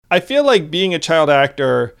I feel like being a child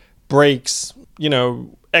actor breaks,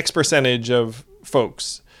 X percentage of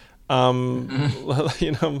folks. Let's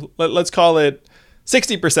call it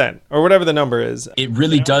 60% or whatever the number is. It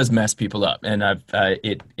really does mess people up, and I'm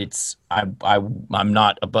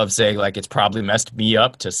not above saying like it's probably messed me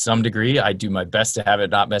up to some degree. I do my best to have it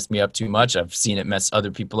not mess me up too much. I've seen it mess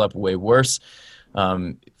other people up way worse,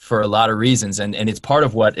 for a lot of reasons, and it's part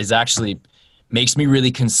of what is actually makes me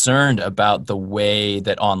really concerned about the way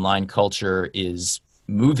that online culture is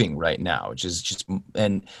moving right now, which is just,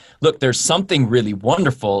 and look, there's something really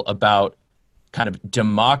wonderful about kind of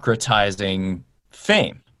democratizing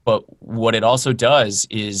fame, but what it also does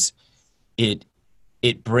is it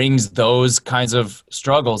brings those kinds of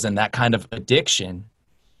struggles and that kind of addiction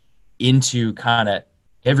into kind of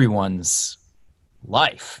everyone's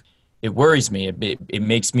life. It worries me. It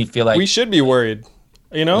makes me feel like we should be worried.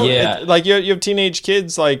 Yeah. Like you have teenage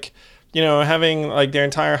kids, like, having like their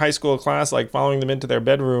entire high school class, like following them into their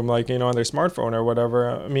bedroom, like, on their smartphone or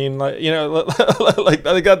whatever. I mean, like,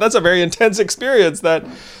 like that's a very intense experience that,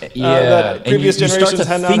 that previous generations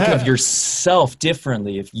had not had. You start to think of yourself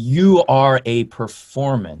differently. If you are a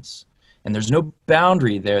performance and there's no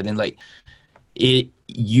boundary there, then like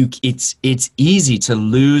it's easy to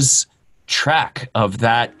lose track of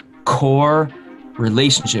that core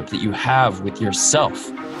relationship that you have with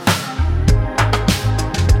yourself.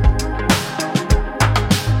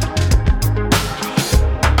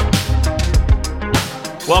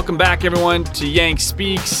 Welcome back, everyone, to Yank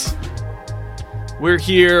Speaks. We're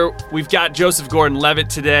here. We've got Joseph Gordon-Levitt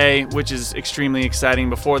today, which is extremely exciting.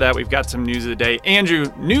 Before that, we've got some news of the day.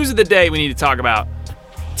 Andrew, news of the day we need to talk about.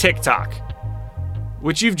 TikTok,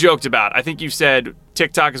 which you've joked about. I think you've said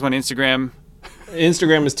TikTok is when Instagram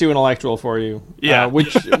is too intellectual for you. Yeah.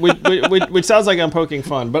 Which sounds like I'm poking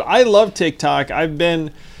fun. But I love TikTok. I've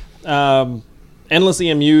been endlessly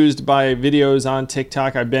amused by videos on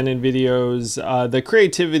TikTok. I've been in videos. The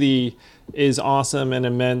creativity is awesome and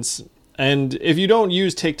immense. And if you don't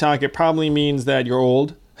use TikTok, it probably means that you're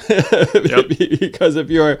old. Yep. Because if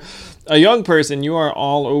you're a young person, you are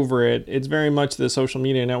all over it. It's very much the social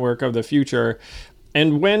media network of the future.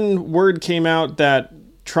 And when word came out that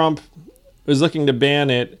Trump was looking to ban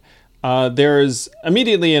it, there's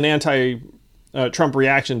immediately an anti-Trump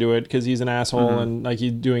reaction to it because he's an asshole and like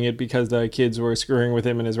he's doing it because the kids were screwing with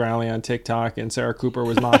him in his rally on TikTok and Sarah Cooper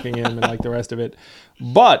was mocking him and like the rest of it.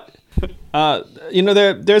 But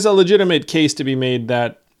there's a legitimate case to be made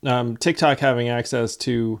that TikTok having access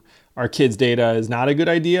to our kids' data is not a good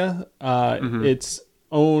idea. It's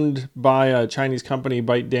owned by a Chinese company,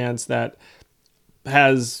 ByteDance, that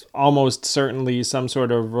has almost certainly some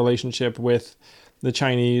sort of relationship with the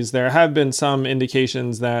Chinese. There have been some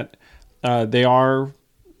indications that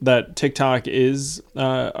that TikTok is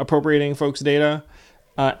appropriating folks' data.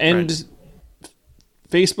 And right.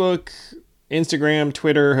 Facebook, Instagram,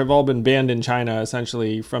 Twitter have all been banned in China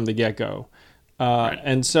essentially from the get-go. Right.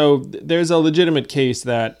 And so there's a legitimate case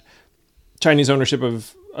that Chinese ownership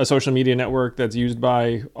of a social media network that's used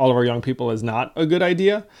by all of our young people is not a good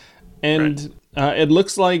idea. And it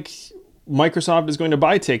looks like Microsoft is going to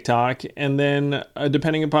buy TikTok. And then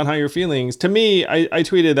depending upon how you're feeling, to me, I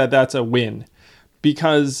tweeted that that's a win.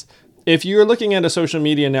 Because if you're looking at a social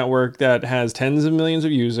media network that has tens of millions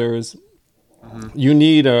of users, you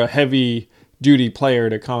need a heavy duty player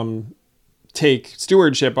to come take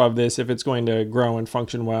stewardship of this if it's going to grow and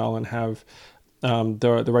function well and have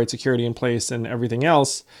the right security in place and everything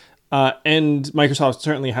else. And Microsoft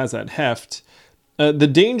certainly has that heft. The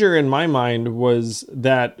danger in my mind was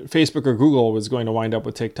that Facebook or Google was going to wind up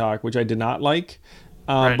with TikTok, which I did not like.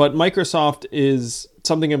 Right. But Microsoft is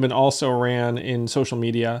something of an also-ran in social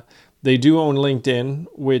media. They do own LinkedIn,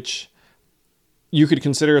 which you could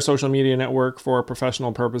consider a social media network for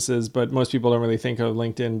professional purposes, but most people don't really think of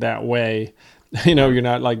LinkedIn that way. You're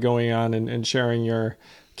not like going on and sharing your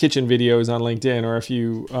kitchen videos on LinkedIn, or if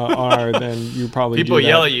you are, then you probably people do that.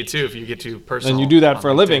 yell at you too if you get too personal. And you do that for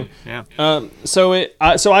a living. Yeah. So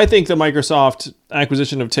I think the Microsoft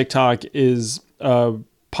acquisition of TikTok is a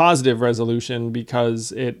positive resolution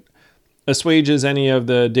because it assuages any of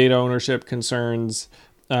the data ownership concerns,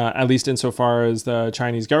 at least insofar as the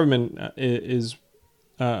Chinese government is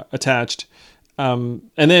attached. And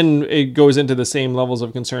then it goes into the same levels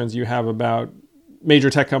of concerns you have about major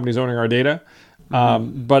tech companies owning our data.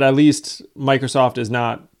 But at least Microsoft is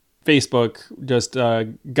not Facebook just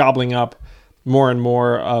gobbling up more and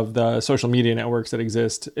more of the social media networks that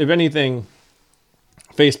exist. If anything,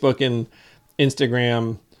 Facebook and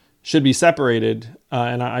Instagram should be separated.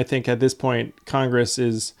 And I think at this point, Congress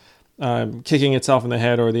is kicking itself in the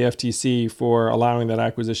head, or the FTC, for allowing that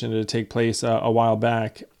acquisition to take place a while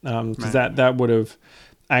back, because that would have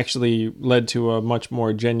actually led to a much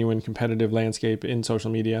more genuine competitive landscape in social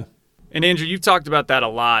media. And Andrew, you've talked about that a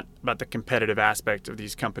lot, about the competitive aspect of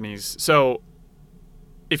these companies. So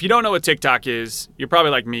if you don't know what TikTok is, you're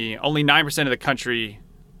probably like me. Only 9% of the country,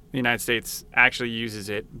 the United States, actually uses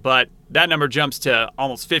it. But that number jumps to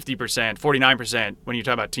almost 50%, 49% when you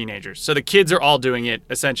talk about teenagers. So the kids are all doing it,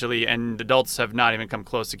 essentially, and adults have not even come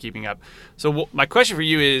close to keeping up. So my question for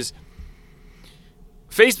you is,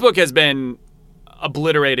 Facebook has been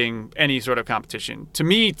obliterating any sort of competition. To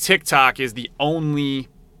me, TikTok is the only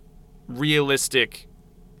realistic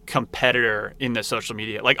competitor in the social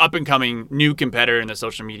media, like up and coming new competitor in the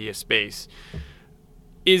social media space.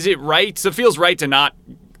 Is it right? So it feels right to not,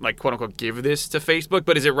 like, quote unquote, give this to Facebook,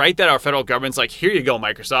 but is it right that our federal government's like, here you go,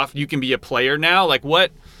 Microsoft, you can be a player now?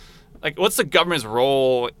 What's the government's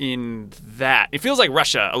role in that? It feels like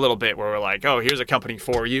Russia a little bit, where we're like, oh, here's a company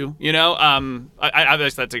for you, you know? I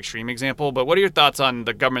guess that's an extreme example, but what are your thoughts on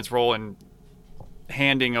the government's role in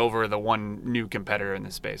handing over the one new competitor in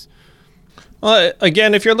this space? Well,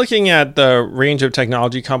 again, if you're looking at the range of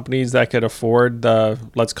technology companies that could afford the,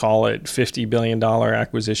 let's call it, $50 billion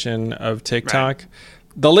acquisition of TikTok,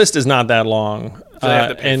 the list is not that long. So they have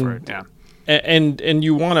to pay for it, yeah. And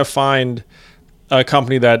you want to find a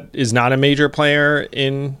company that is not a major player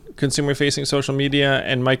in consumer-facing social media,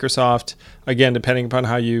 and Microsoft, again, depending upon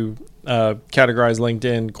how you categorize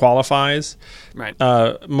LinkedIn, qualifies. Right.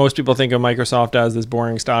 Most people think of Microsoft as this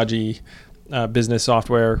boring, stodgy business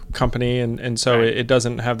software company, and so it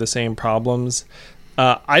doesn't have the same problems.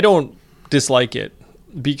 I don't dislike it,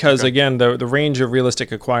 because again, the range of realistic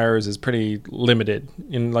acquirers is pretty limited.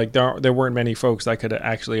 In like there weren't many folks that could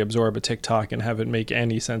actually absorb a TikTok and have it make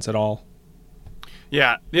any sense at all.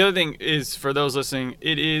 Yeah. The other thing is, for those listening,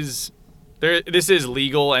 this is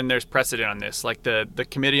legal, and there's precedent on this. Like the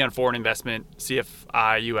Committee on Foreign Investment,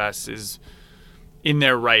 CFI US, is in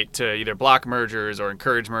their right to either block mergers or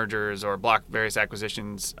encourage mergers or block various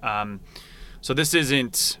acquisitions. So this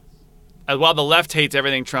isn't, while the left hates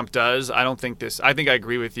everything Trump does, I think I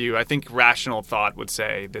agree with you. I think rational thought would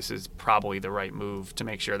say this is probably the right move to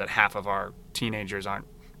make sure that half of our teenagers aren't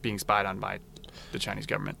being spied on by the Chinese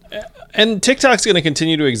government. And TikTok's going to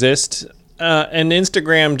continue to exist. And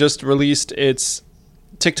Instagram just released its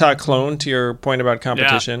TikTok clone, to your point about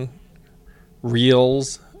competition. Yeah.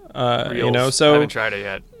 Reels. So I haven't tried it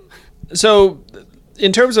yet. So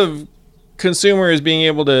in terms of consumers being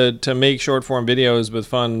able to make short form videos with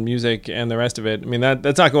fun music and the rest of it, I mean,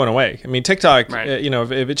 that's not going away. I mean, TikTok,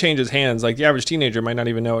 if it changes hands, like the average teenager might not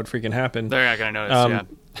even know it freaking happened. They're not going to notice,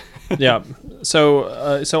 yeah.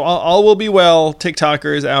 So all will be well,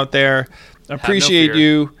 TikTokers out there. Appreciate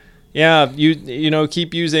you. Yeah, you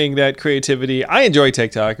keep using that creativity. I enjoy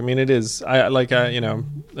TikTok. I mean, it is.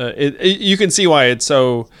 You can see why it's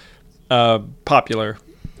so popular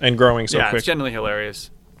and growing so quick. Yeah, it's genuinely hilarious.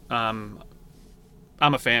 I'm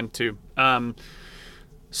a fan too.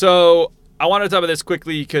 So I want to talk about this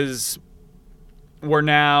quickly, because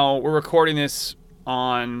we're recording this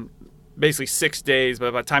on basically 6 days,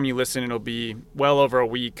 but by the time you listen, it'll be well over a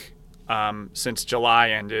week since July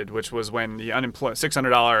ended, which was when the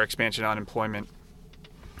 $600 expansion unemployment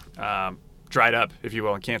dried up, if you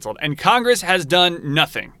will, and canceled. And Congress has done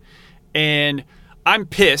nothing. And I'm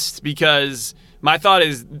pissed, because my thought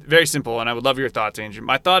is very simple, and I would love your thoughts, Andrew.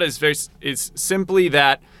 My thought is simply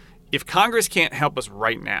that if Congress can't help us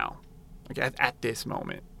right now, like at this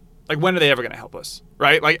moment, like, when are they ever going to help us,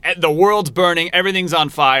 right? Like, the world's burning, everything's on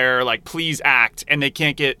fire, like, please act, and they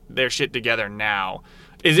can't get their shit together now.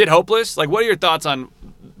 Is it hopeless? Like, what are your thoughts on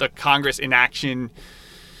the Congress inaction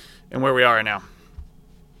and where we are right now?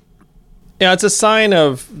 Yeah, it's a sign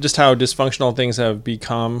of just how dysfunctional things have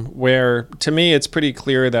become, where, to me, it's pretty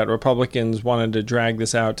clear that Republicans wanted to drag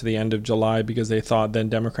this out to the end of July because they thought then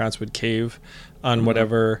Democrats would cave on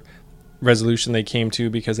whatever resolution they came to,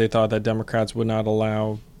 because they thought that Democrats would not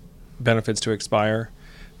allow benefits to expire.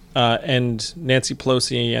 And Nancy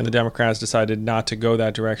Pelosi and the Democrats decided not to go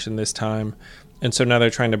that direction this time. And so now they're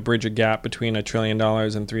trying to bridge a gap between $1 trillion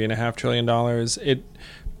and $3.5 trillion. It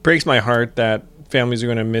breaks my heart that families are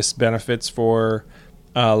going to miss benefits for,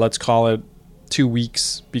 let's call it, 2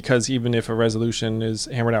 weeks, because even if a resolution is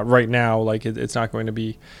hammered out right now, like it's not going to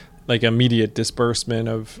be like immediate disbursement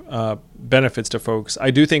of benefits to folks. I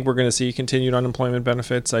do think we're going to see continued unemployment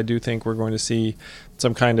benefits. I do think we're going to see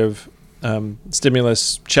some kind of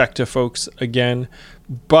stimulus check to folks again.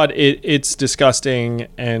 But it's disgusting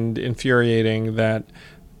and infuriating that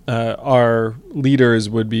our leaders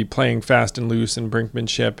would be playing fast and loose and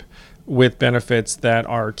brinkmanship with benefits that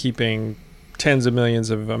are keeping tens of millions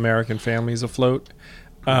of American families afloat.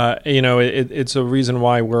 It's a reason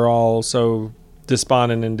why we're all so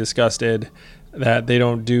despondent and disgusted that they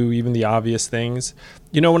don't do even the obvious things.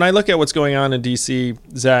 When I look at what's going on in D.C.,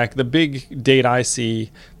 Zach, the big date I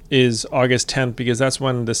see is August 10th, because that's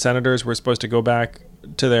when the senators were supposed to go back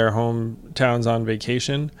to their hometowns on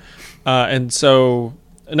vacation. In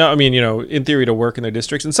theory, to work in their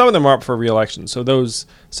districts. And some of them are up for re-election, so those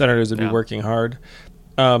senators would be working hard.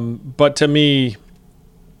 But to me,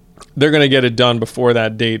 they're going to get it done before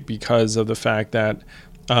that date because of the fact that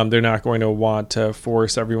they're not going to want to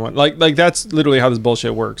force everyone. Like that's literally how this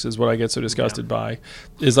bullshit works, is what I get so disgusted by.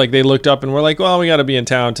 Is like they looked up and were like, well, we got to be in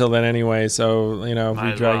town till then anyway, so we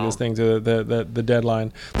drag this thing to the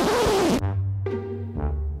deadline.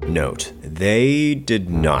 Note, they did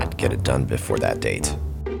not get it done before that date.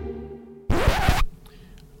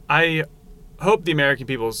 I hope the American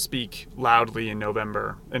people speak loudly in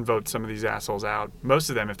November and vote some of these assholes out. Most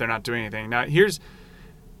of them, if they're not doing anything. Now, here's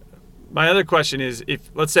my other question is,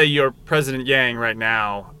 if, let's say you're President Yang right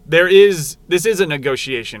now, this is a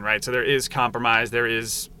negotiation, right? So there is compromise, there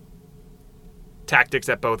is tactics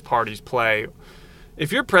that both parties play.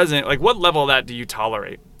 If you're president, like, what level of that do you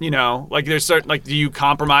tolerate? There's certain, do you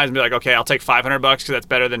compromise and be like, okay, I'll take $500 because that's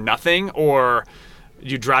better than nothing? Or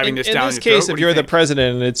you driving this down? In this case, if you're the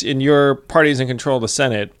president and it's in your party's in control of the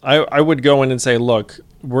Senate, I would go in and say, look,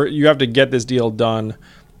 you have to get this deal done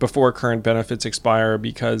before current benefits expire,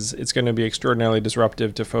 because it's going to be extraordinarily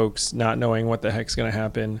disruptive to folks not knowing what the heck's going to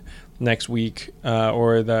happen next week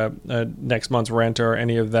or the next month's rent or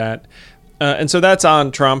any of that. And so that's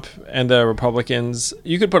on Trump and the Republicans.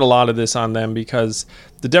 You could put a lot of this on them because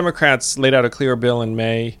the Democrats laid out a clear bill in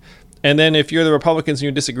May. And then if you're the Republicans and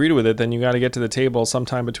you disagreed with it, then you got to get to the table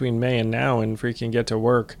sometime between May and now and freaking get to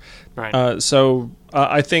work. Right. So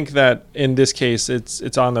I think that in this case,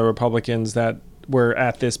 it's on the Republicans that we're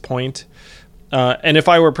at this point. And if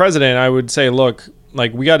I were president, I would say, look,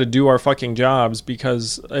 like, we got to do our fucking jobs,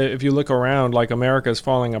 because if you look around, like, America's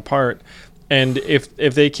falling apart. And if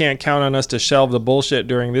they can't count on us to shelve the bullshit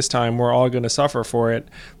during this time, we're all going to suffer for it.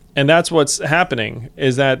 And that's what's happening,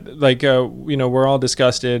 is that, we're all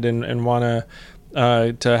disgusted and want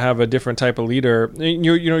to have a different type of leader.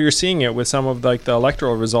 You're seeing it with some of, the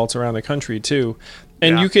electoral results around the country, too.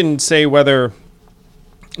 And you can say whether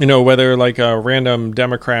a random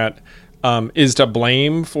Democrat is to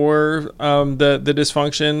blame for the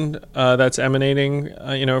dysfunction that's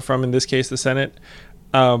emanating, from, in this case, the Senate.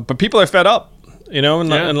 But people are fed up,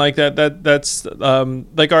 and like that's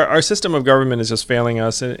our system of government is just failing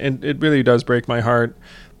us. And it really does break my heart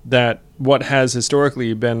that what has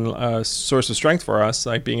historically been a source of strength for us,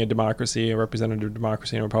 like being a democracy, a representative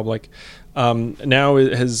democracy and republic, now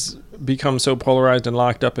it has become so polarized and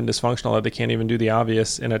locked up and dysfunctional that they can't even do the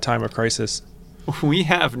obvious in a time of crisis. We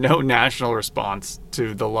have no national response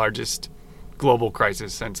to the largest global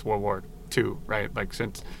crisis since World War II, right?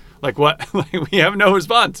 We have no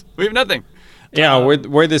response. We have nothing. Yeah,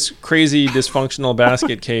 we're this crazy dysfunctional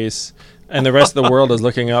basket case, and the rest of the world is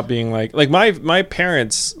looking up, being like my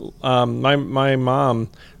parents, my mom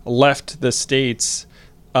left the States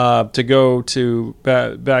to go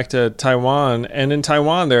back to Taiwan, and in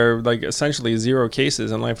Taiwan there are essentially 0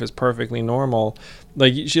 cases and life is perfectly normal.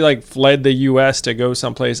 She fled the U.S. to go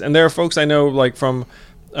someplace, and there are folks I know from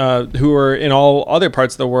who are in all other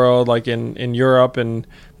parts of the world, like in Europe and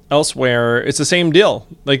elsewhere. It's the same deal.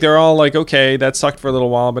 They're all okay, that sucked for a little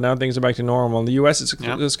while, but now things are back to normal. And the U.S. is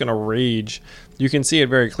just going to rage. You can see it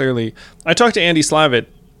very clearly. I talked to Andy Slavitt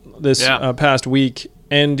this past week,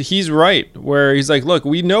 and he's right, where he's like, look,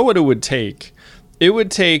 we know what it would take. It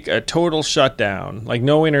would take a total shutdown,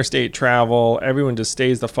 no interstate travel. Everyone just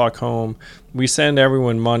stays the fuck home. We send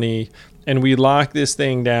everyone money, and we lock this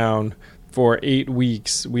thing down for 8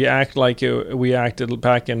 weeks. We act like we acted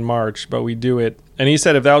back in March, but we do it. And he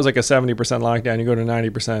said if that was a 70% lockdown, you go to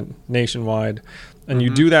 90% nationwide. And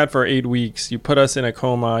you do that for 8 weeks. You put us in a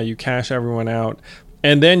coma. You cash everyone out.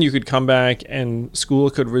 And then you could come back and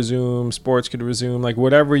school could resume, sports could resume,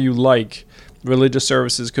 whatever you like. Religious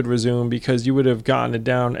services could resume, because you would have gotten it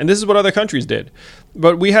down. And this is what other countries did.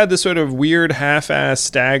 But we had this sort of weird half-ass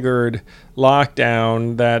staggered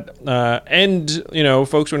lockdown that,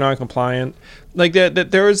 folks were non-compliant.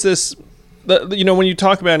 That there was this, when you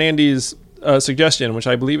talk about Andy's suggestion, which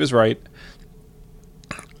I believe is right,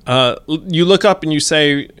 you look up and you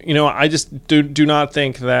say, I just do not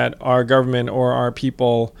think that our government or our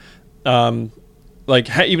people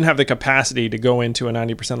even have the capacity to go into a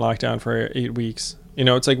 90% lockdown for 8 weeks.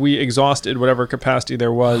 It's we exhausted whatever capacity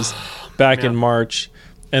there was back in March.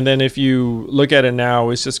 And then if you look at it now,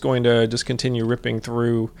 it's just going to just continue ripping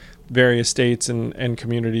through various states and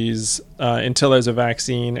communities until there's a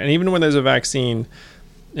vaccine. And even when there's a vaccine,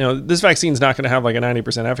 this vaccine's not going to have like a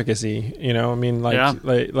 90% efficacy. I mean,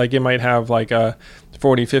 like it might have like a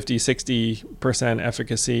 40, 50, 60%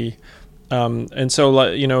 efficacy. And so,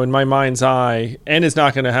 in my mind's eye, and it's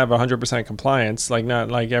not going to have 100% compliance, like not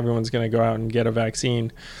like everyone's going to go out and get a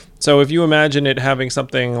vaccine. So if you imagine it having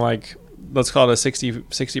something like, let's call it a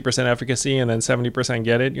 60% efficacy and then 70%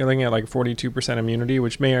 get it, you're looking at like 42% immunity,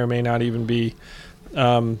 which may or may not even be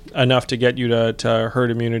enough to get you to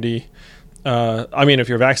herd immunity. I mean, if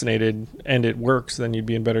you're vaccinated and it works, then you'd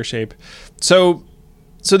be in better shape. So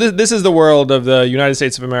this is the world of the United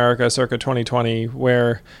States of America circa 2020,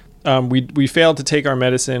 where we failed to take our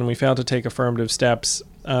medicine, we failed to take affirmative steps,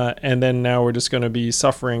 and then now we're just going to be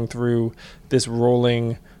suffering through this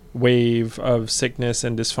rolling wave of sickness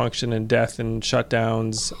and dysfunction and death and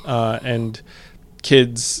shutdowns, and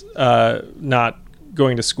kids not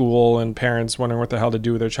going to school and parents wondering what the hell to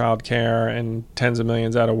do with their child care and tens of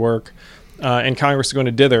millions out of work, and Congress is going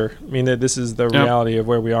to dither. I mean, this is the reality of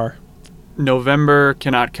where we are. November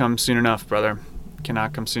cannot come soon enough, brother.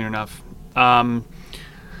 Cannot come soon enough.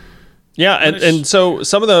 Yeah, and so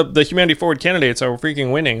some of the Humanity Forward candidates are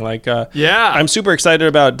freaking winning. Like, I'm super excited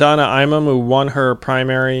about Donna Imam, who won her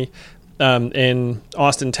primary in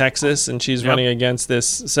Austin, Texas, and she's running against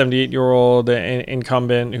this 78-year-old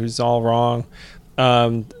incumbent who's all wrong.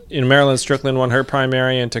 Marilyn Strickland won her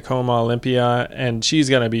primary in Tacoma, Olympia, and she's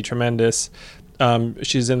going to be tremendous.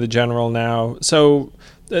 She's in the general now. So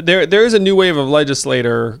there is a new wave of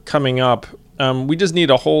legislator coming up. We just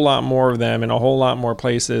need a whole lot more of them in a whole lot more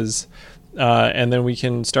places, and then we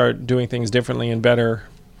can start doing things differently and better.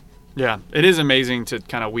 Yeah, it is amazing to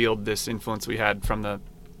kind of wield this influence we had from the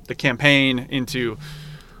campaign into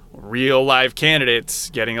real live candidates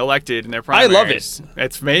getting elected in their primaries. I love it.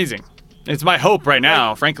 It's amazing. It's my hope right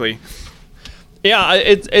now, frankly. Yeah,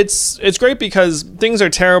 it's great because things are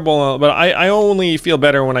terrible, but I only feel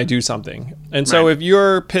better when I do something. And so if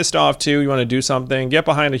you're pissed off too, you want to do something, get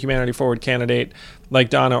behind a Humanity Forward candidate like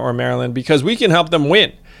Donna or Marilyn, because we can help them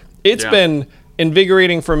win. It's been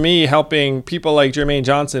invigorating for me helping people like Jermaine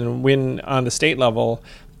Johnson win on the state level.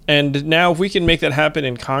 And now if we can make that happen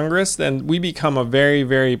in Congress, then we become a very,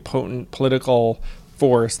 very potent political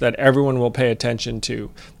force that everyone will pay attention to.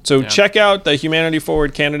 So check out the Humanity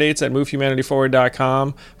Forward candidates at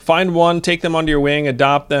movehumanityforward.com. Find one, take them under your wing,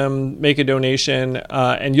 adopt them, make a donation,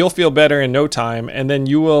 and you'll feel better in no time. And then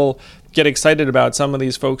you will get excited about some of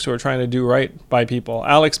these folks who are trying to do right by people.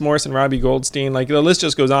 Alex Morse and Robbie Goldstein, like the list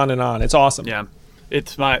just goes on and on. It's awesome. Yeah,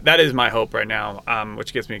 that is my hope right now,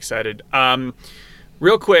 which gets me excited.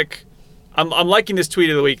 Real quick, I'm liking this tweet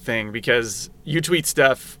of the week thing because you tweet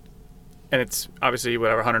stuff and it's obviously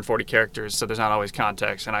 140 characters, so there's not always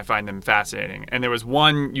context, and I find them fascinating. And there was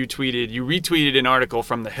one you retweeted an article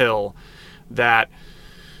from The Hill that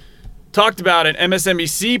talked about an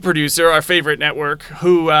MSNBC producer, our favorite network,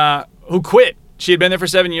 who quit. She had been there for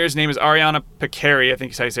 7 years. Her name is Ariana Pekary, I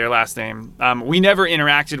think is how you say her last name. We never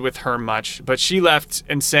interacted with her much, but she left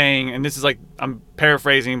and saying, and this is like, I'm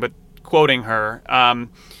paraphrasing, but quoting her,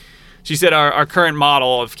 she said our current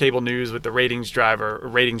model of cable news with the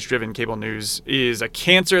ratings-driven cable news is a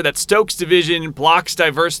cancer that stokes division, blocks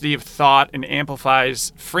diversity of thought, and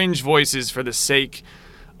amplifies fringe voices for the sake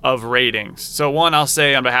of ratings. So one, I'll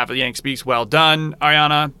say on behalf of Yank Speaks, well done,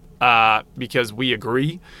 Ariana, because we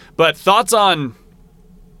agree. But thoughts on,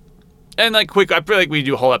 and like quick, I feel like we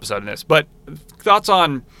do a whole episode on this, but thoughts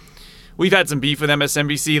on, we've had some beef with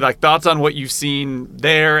MSNBC, like thoughts on what you've seen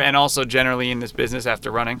there and also generally in this business after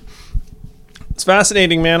running. It's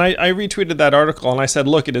fascinating, man. I retweeted that article and I said,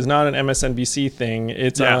 look, it is not an MSNBC thing.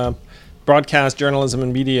 It's a broadcast journalism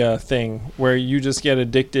and media thing where you just get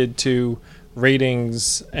addicted to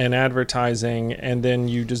ratings and advertising, and then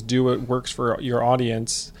you just do what works for your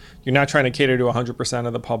audience. You're not trying to cater to 100%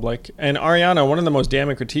 of the public. And Ariana, one of the most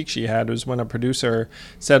damning critiques she had was when a producer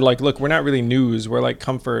said, like, look, we're not really news. We're like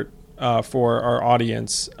comfort for our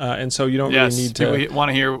audience. And so you don't really need to want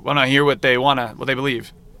to hear what they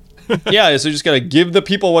believe. Yeah, so you just got to give the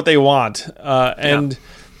people what they want. And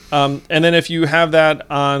then if you have that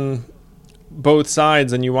on both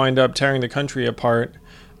sides, then you wind up tearing the country apart.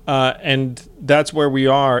 And that's where we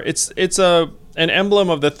are. It's an emblem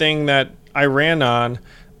of the thing that I ran on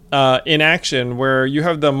in action, where you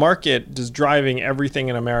have the market just driving everything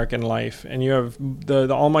in American life, and you have the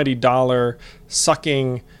almighty dollar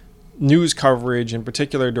sucking news coverage in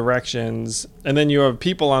particular directions, and then you have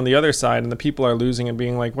people on the other side, and the people are losing and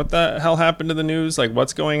being like, what the hell happened to the news? Like,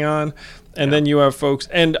 what's going on? And then you have folks,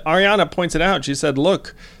 and Ariana points it out. She said,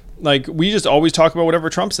 look, like, we just always talk about whatever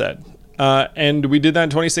Trump said. And we did that in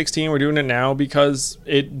 2016. We're doing it now because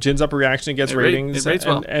it gins up a reaction, it gets ratings. It rates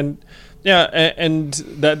well. And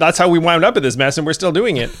that's how we wound up in this mess, and we're still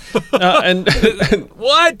doing it. And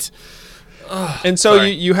What? And so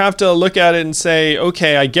you have to look at it and say,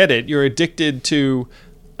 okay, I get it. You're addicted to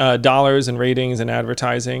dollars and ratings and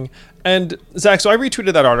advertising. And Zach, so I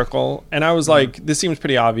retweeted that article, and I was like, this seems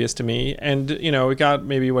pretty obvious to me. And, it got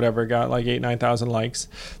maybe whatever, it got like 9,000 likes.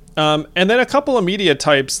 And then a couple of media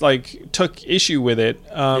types like took issue with it.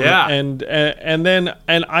 And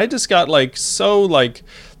I just got like, so like,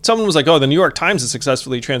 someone was like, oh, the New York Times is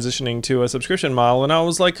successfully transitioning to a subscription model. And I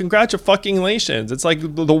was like, congratulations. It's like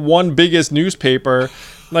the one biggest newspaper.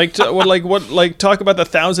 Like, talk about the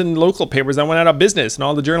 1,000 local papers that went out of business and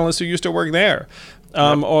all the journalists who used to work there.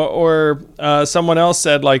 Or someone else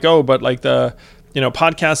said like, oh, but like the,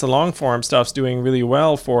 podcast and long form stuff's doing really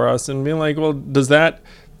well for us. And being like, well, does that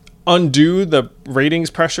undo the ratings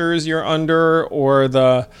pressures you're under, or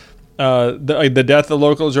the death of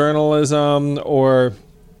local journalism, or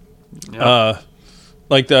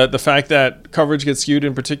like the fact that coverage gets skewed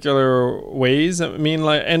in particular ways? I mean,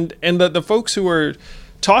 like, and the folks who were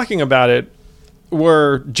talking about it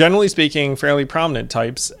were, generally speaking, fairly prominent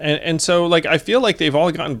types, and so like I feel like they've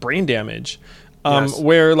all gotten brain damage,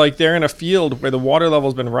 where like they're in a field where the water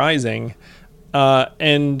level's been rising,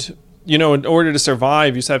 and in order to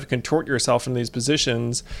survive, you just have to contort yourself in these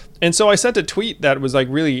positions. And so I sent a tweet that was like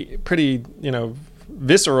really pretty,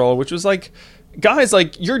 visceral, which was like, guys,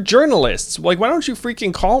 like, you're journalists. Like, why don't you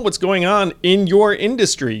freaking call what's going on in your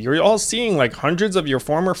industry? You're all seeing like hundreds of your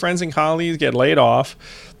former friends and colleagues get laid off.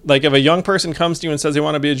 Like, if a young person comes to you and says they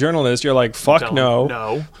want to be a journalist, you're like, fuck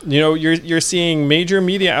no. You're seeing major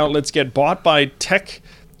media outlets get bought by tech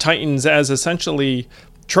titans as essentially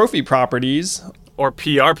trophy properties. Or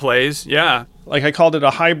PR plays, yeah. Like, I called it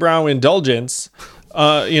a highbrow indulgence,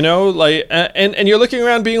 and you're looking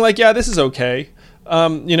around being like, yeah, this is okay.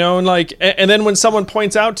 And then when someone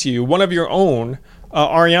points out to you, one of your own,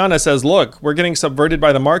 Ariana says, look, we're getting subverted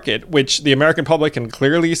by the market, which the American public can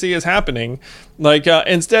clearly see is happening. Like,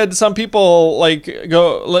 instead, some people like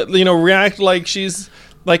react like she's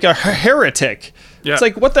like a heretic. Yeah. It's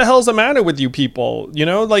like, what the hell's the matter with you people?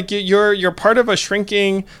 Like, you're part of a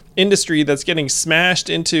shrinking industry that's getting smashed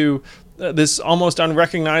into this almost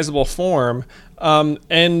unrecognizable form.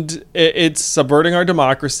 And it's subverting our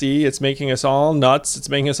democracy. It's making us all nuts. It's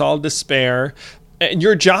making us all despair. And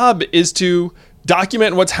your job is to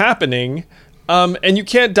document what's happening. And you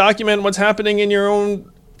can't document what's happening in your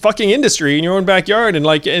own fucking industry, in your own backyard.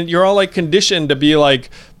 And you're all like conditioned to be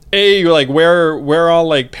like, you're like, we're all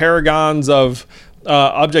like paragons of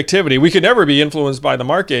objectivity. We could never be influenced by the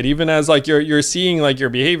market, even as like you're seeing like your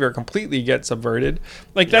behavior completely get subverted.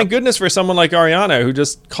 Like, thank goodness for someone like Ariana, who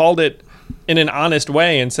just called it in an honest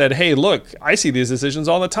way and said, hey, look, I see these decisions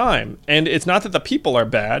all the time. And it's not that the people are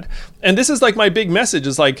bad. And this is like my big message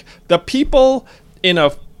is like, the people in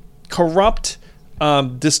a corrupt,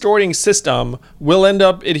 distorting system will end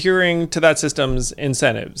up adhering to that system's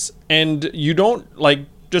incentives. And you don't like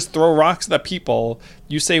just throw rocks at the people.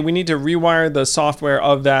 You say, we need to rewire the software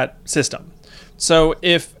of that system. So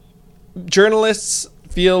if journalists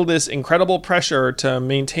feel this incredible pressure to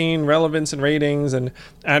maintain relevance and ratings and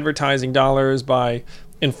advertising dollars by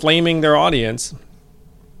inflaming their audience,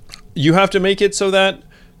 you have to make it so that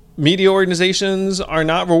media organizations are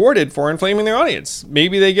not rewarded for inflaming their audience.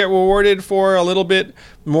 Maybe they get rewarded for a little bit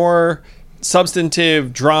more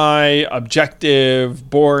substantive, dry, objective,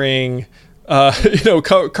 boring,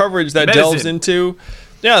 coverage that delves into,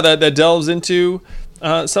 that delves into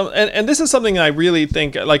some. And this is something I really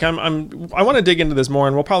think, like, I want to dig into this more,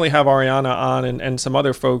 and we'll probably have Ariana on and some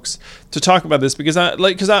other folks to talk about this, because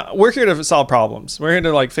we're here to solve problems. We're here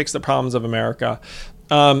to like fix the problems of America.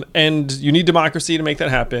 And you need democracy to make that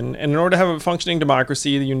happen. And in order to have a functioning democracy,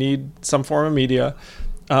 you need some form of media.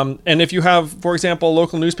 And if you have, for example,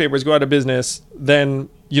 local newspapers go out of business, then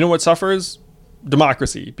you know what suffers?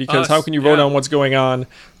 Democracy. Because how can you vote on what's going on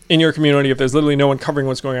in your community if there's literally no one covering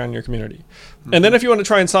what's going on in your community? Mm-hmm. And then if you want to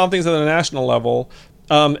try and solve things at a national level,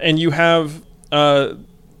 and you have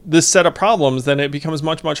this set of problems, then it becomes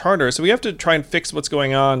much, much harder. So we have to try and fix what's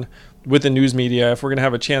going on with the news media if we're going to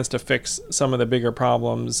have a chance to fix some of the bigger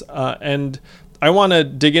problems. And I want to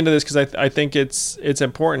dig into this because I think it's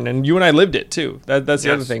important. And you and I lived it too. That's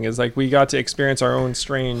the other thing, is like we got to experience our own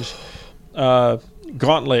strange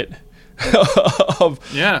gauntlet of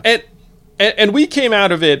and we came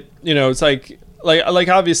out of it, it's like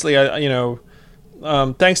obviously,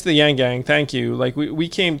 thanks to the Yang Gang, thank you. Like we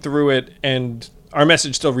came through it, and our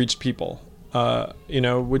message still reached people,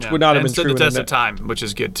 which would not have been stood true the test of time, which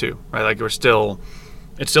is good too, right? Like it's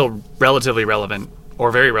still relatively relevant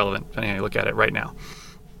or very relevant, depending on how you look at it right now.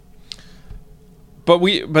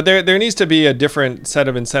 But there needs to be a different set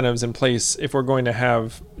of incentives in place if we're going to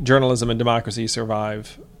have journalism and democracy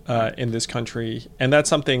survive in this country, and that's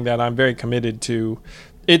something that I'm very committed to.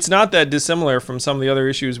 It's not that dissimilar from some of the other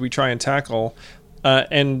issues we try and tackle,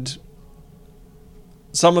 and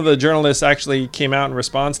some of the journalists actually came out in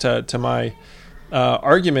response to my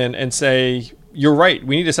argument and say, you're right,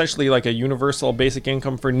 we need essentially like a universal basic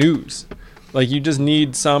income for news. Like you just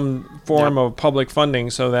need some form of public funding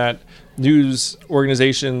so that news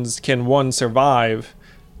organizations can, one, survive,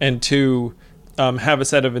 and two, have a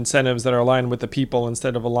set of incentives that are aligned with the people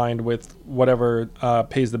instead of aligned with whatever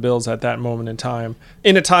pays the bills at that moment in time.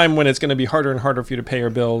 In a time when it's going to be harder and harder for you to pay your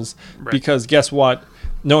bills, because guess what?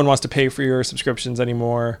 No one wants to pay for your subscriptions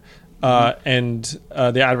anymore, and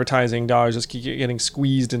the advertising dollars just keep getting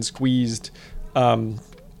squeezed and squeezed.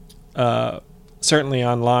 Certainly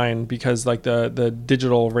online, because like the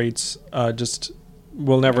digital rates just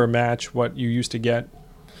will never match what you used to get.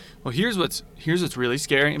 Well, here's what's really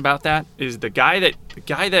scary about that is the guy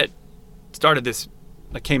that started this,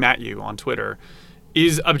 that came at you on Twitter,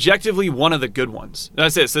 is objectively one of the good ones.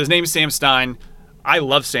 That's it. So his name is Sam Stein. I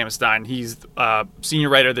love Sam Stein. He's senior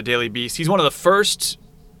writer of the Daily Beast. He's one of the first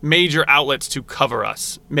major outlets to cover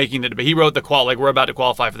us making the debate. He wrote we're about to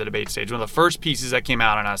qualify for the debate stage. One of the first pieces that came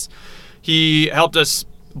out on us. He helped us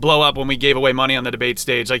blow up when we gave away money on the debate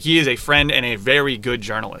stage. Like, he is a friend and a very good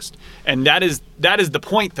journalist. And that is the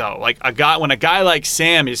point, though. Like, when a guy like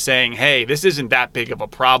Sam is saying, hey, this isn't that big of a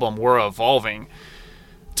problem, we're evolving,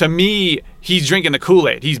 to me, he's drinking the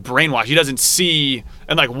Kool-Aid. He's brainwashed. He doesn't see,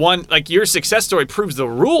 and your success story proves the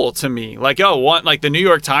rule to me. The New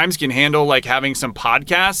York Times can handle like having some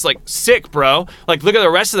podcasts. Like, sick, bro. Like, look at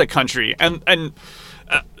the rest of the country. And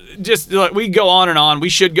just like, we go on and on. We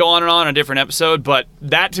should go on and on a different episode, but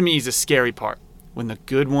that to me is a scary part. When the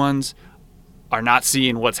good ones are not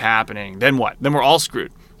seeing what's happening, then what? Then we're all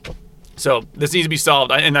screwed. So this needs to be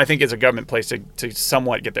solved, and I think it's a government place to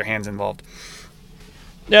somewhat get their hands involved.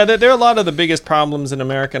 Yeah, there are a lot of the biggest problems in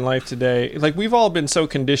American life today. Like, we've all been so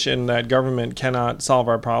conditioned that government cannot solve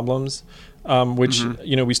our problems, which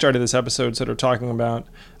we started this episode sort of talking about.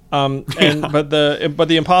 But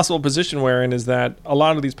the impossible position we're in is that a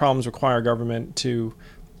lot of these problems require government to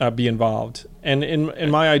be involved. And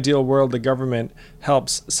in my ideal world, the government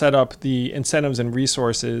helps set up the incentives and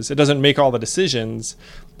resources. It doesn't make all the decisions,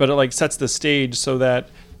 but it like sets the stage so that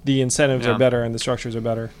the incentives are better and the structures are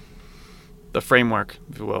better. The framework,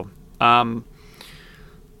 if you will.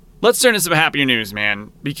 Let's turn to some happier news,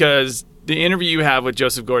 man, because the interview you have with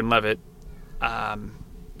Joseph Gordon-Levitt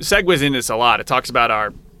segues into this a lot. It talks about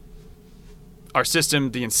our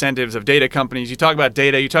system, the incentives of data companies. You talk about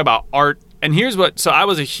data, you talk about art. And so I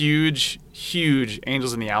was a huge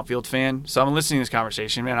Angels in the Outfield fan. So I'm listening to this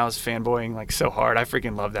conversation, man. I was fanboying like so hard. I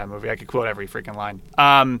freaking love that movie. I could quote every freaking line.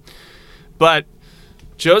 But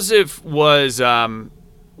Joseph was,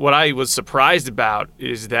 what I was surprised about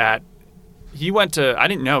is that he went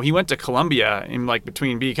to Columbia in like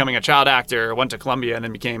between becoming a child actor, went to Columbia and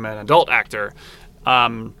then became an adult actor.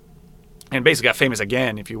 And basically got famous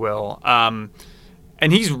again, if you will. And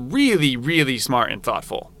he's really, really smart and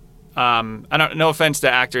thoughtful. No offense to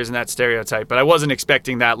actors and that stereotype, but I wasn't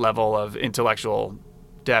expecting that level of intellectual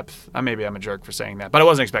depth. Maybe I'm a jerk for saying that, but I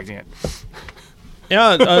wasn't expecting it.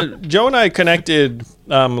 Yeah, Joe and I connected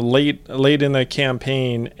late in the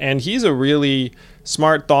campaign, and he's a really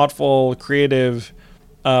smart, thoughtful, creative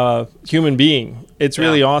human being. It's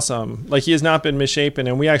really awesome. Like, he has not been misshapen,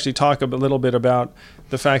 and we actually talk a little bit about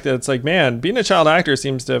the fact that it's like, man, being a child actor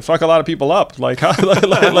seems to fuck a lot of people up. Like,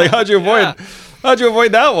 how'd you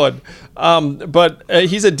avoid that one? But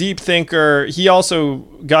he's a deep thinker. He also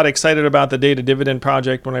got excited about the Data Dividend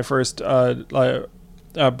Project when I first brought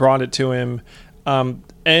it to him.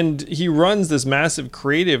 And he runs this massive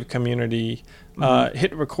creative community,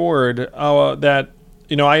 Hit Record, that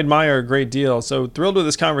I admire a great deal. So thrilled with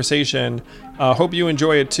this conversation. Hope you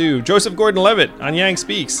enjoy it too. Joseph Gordon-Levitt on Yang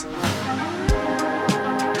Speaks.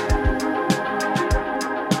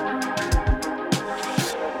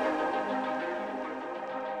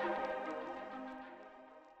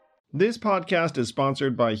 This podcast is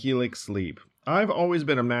sponsored by Helix Sleep. I've always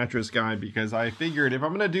been a mattress guy because I figured if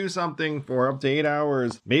I'm going to do something for up to 8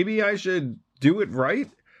 hours, maybe I should do it right.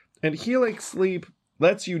 And Helix Sleep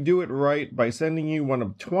lets you do it right by sending you one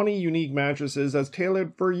of 20 unique mattresses that's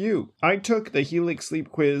tailored for you. I took the Helix Sleep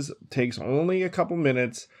Quiz, takes only a couple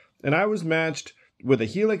minutes, and I was matched with a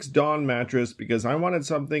Helix Dawn mattress because I wanted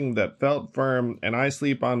something that felt firm and I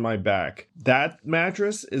sleep on my back. That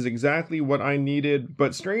mattress is exactly what I needed,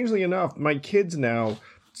 but strangely enough, my kids now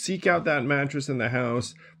seek out that mattress in the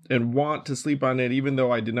house and want to sleep on it even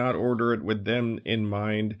though I did not order it with them in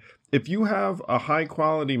mind. If you have a high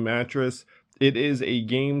quality mattress, it is a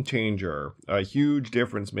game changer, a huge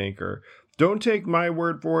difference maker. Don't take my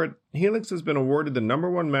word for it. Helix has been awarded the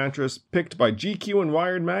 #1 mattress picked by GQ and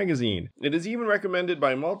Wired magazine. It is even recommended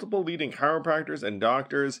by multiple leading chiropractors and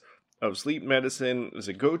doctors of sleep medicine as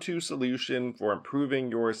a go-to solution for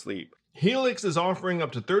improving your sleep. Helix is offering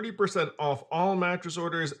up to 30% off all mattress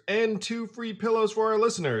orders and 2 free pillows for our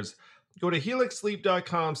listeners. Go to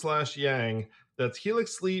helixsleep.com/yang. That's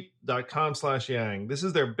helixsleep.com/yang. This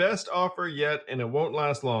is their best offer yet, and it won't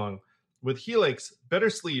last long. With Helix, better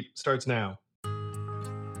sleep starts now.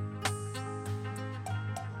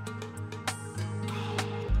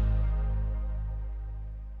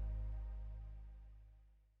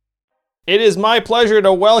 It is my pleasure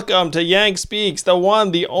to welcome to Yang Speaks the one,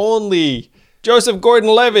 the only, Joseph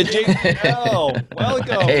Gordon-Levitt, JGL.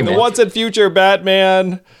 Welcome. Hey, the What's It Future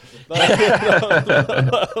Batman.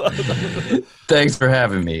 Thanks for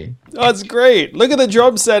having me. Oh, it's great. Look at the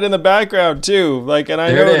drum set in the background too. Like, and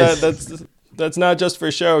I There know it that's not just for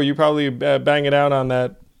show. You probably bang it out on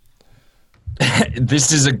that.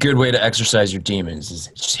 This is a good way to exercise your demons. Is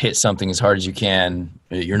just hit something as hard as you can.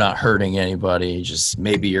 You're not hurting anybody. Just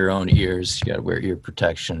maybe your own ears. You got to wear ear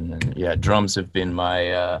protection. And yeah, drums have been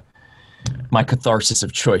my my catharsis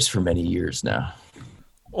of choice for many years now.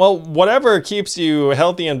 Well, whatever keeps you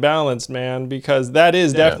healthy and balanced, man, because that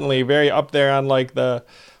is definitely very up there on like the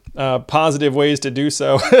positive ways to do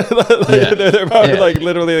so. They're probably like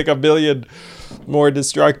literally like a billion more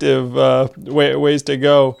destructive ways to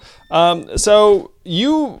go. So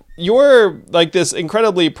you're like this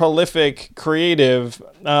incredibly prolific creative.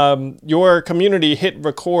 Your community hit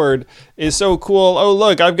record is so cool. Oh,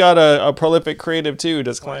 look, I've got a prolific creative too.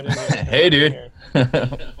 Just climbing. Hey, dude. Look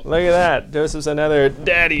at that. Joseph's another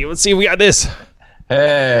daddy. Let's see if we got this.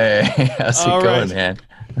 Hey, how's it All going, right. man?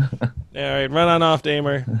 All right, run on off,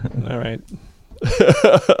 Damer. All right.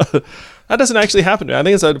 That doesn't actually happen to me. I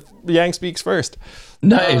think it's a Yang Speaks first.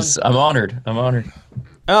 Nice. I'm honored.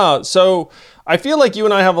 Oh, so I feel like you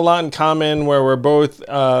and I have a lot in common where we're both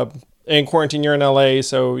in quarantine. You're in LA,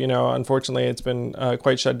 so, you know, unfortunately it's been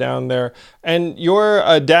quite shut down there. And you're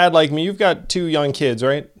a dad like me. You've got 2 young kids,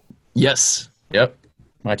 right? Yes. Yep.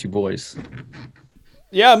 My 2 boys.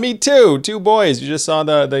 Yeah, me too. 2 boys. You just saw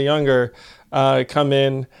the younger come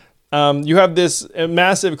in. You have this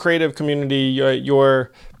massive creative community.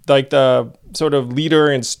 You're like the sort of leader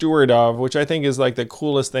and steward of, which I think is like the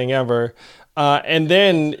coolest thing ever. And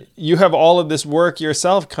then you have all of this work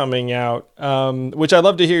yourself coming out, which I'd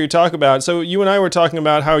love to hear you talk about. So you and I were talking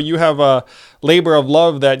about how you have a labor of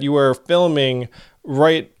love that you were filming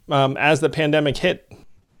right as the pandemic hit.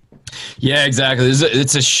 Yeah, exactly.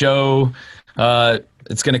 It's a show.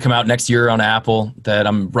 It's going to come out next year on Apple that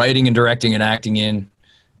I'm writing and directing and acting in,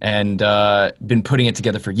 and been putting it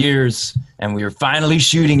together for years. And we were finally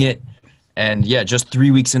shooting it. And yeah, just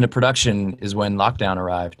 3 weeks into production is when lockdown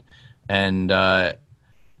arrived. And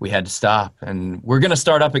we had to stop. And we're going to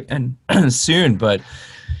start up again soon. But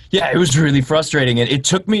yeah, it was really frustrating. And it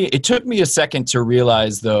took me a second to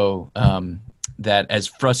realize, though, that as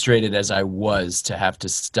frustrated as I was to have to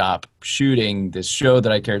stop shooting this show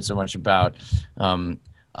that I cared so much about,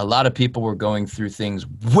 a lot of people were going through things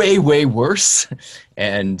way, way worse.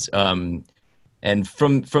 And from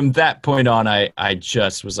that point on, I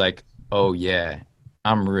just was like, oh yeah,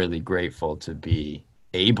 I'm really grateful to be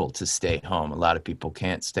able to stay home. A lot of people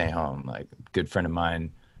can't stay home. Like a good friend of mine,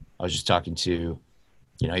 I was just talking to,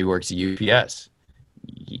 he works at UPS.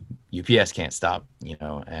 UPS can't stop,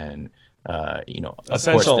 and of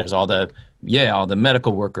course there's all the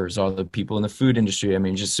medical workers, all the people in the food industry. I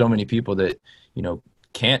mean, just so many people that,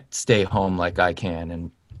 can't stay home like I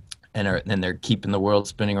can, and they're keeping the world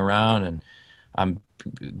spinning around, and I'm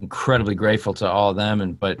incredibly grateful to all of them,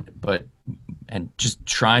 and just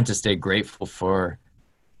trying to stay grateful for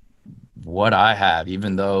what I have,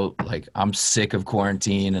 even though like I'm sick of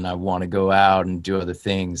quarantine and I want to go out and do other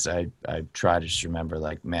things. I try to just remember,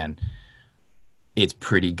 like, man, it's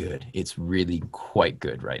pretty good. It's really quite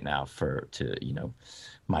good right now to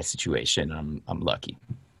my situation. I'm lucky.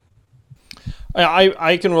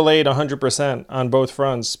 I can relate 100% on both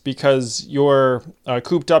fronts because you're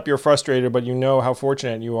cooped up, you're frustrated, but you know how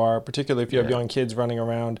fortunate you are, particularly if you have young kids running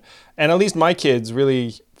around. And at least my kids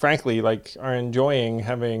really, frankly, like are enjoying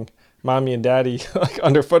having mommy and daddy like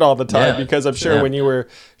underfoot all the time because I'm sure when you were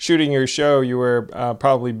shooting your show, you were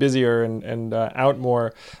probably busier and out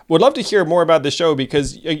more. Would love to hear more about the show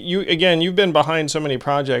because you've been behind so many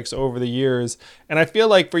projects over the years. And I feel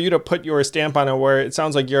like for you to put your stamp on it, where it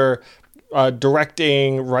sounds like you're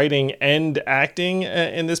directing, writing, and acting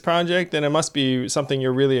in this project, then it must be something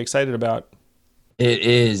you're really excited about. It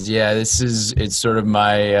is, yeah. It's sort of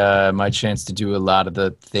my my chance to do a lot of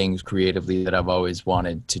the things creatively that I've always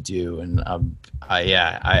wanted to do, and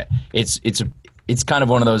it's kind of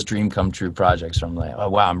one of those dream come true projects where I'm like, oh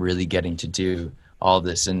wow, I'm really getting to do all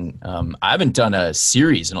this. And I haven't done a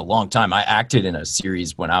series in a long time. I acted in a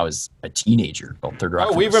series when I was a teenager called Third Rock.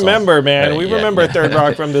 Oh, we remember, man. We remember Third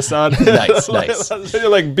Rock from the Sun. Nice.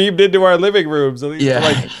 Like beamed into our living rooms. At least,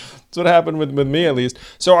 that's what happened with me, at least.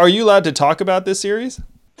 So are you allowed to talk about this series?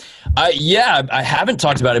 I haven't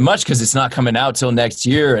talked about it much because it's not coming out till next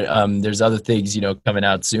year. There's other things, coming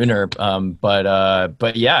out sooner.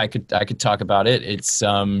 But yeah, I could talk about it. It's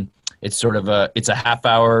sort of a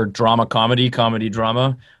half-hour comedy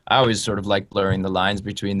drama. I always sort of like blurring the lines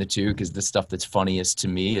between the two because the stuff that's funniest to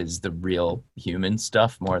me is the real human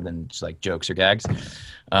stuff more than just like jokes or gags.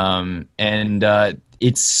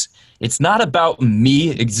 It's not about me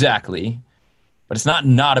exactly, but it's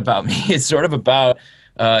not about me. It's sort of about,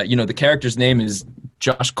 the character's name is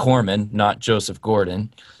Josh Corman, not Joseph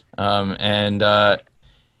Gordon. And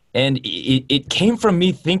it came from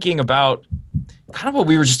me thinking about kind of what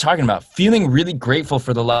we were just talking about, feeling really grateful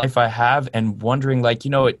for the life I have and wondering like,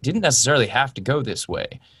 it didn't necessarily have to go this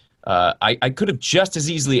way. I could have just as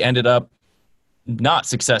easily ended up not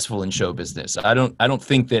successful in show business. I don't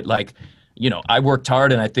think that like, I worked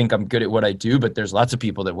hard and I think I'm good at what I do, but there's lots of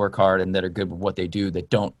people that work hard and that are good with what they do that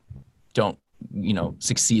don't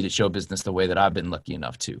succeed at show business the way that I've been lucky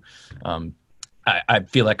enough to. I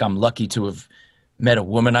feel like I'm lucky to have met a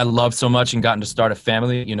woman I love so much and gotten to start a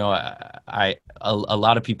family. A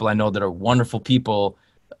lot of people I know that are wonderful people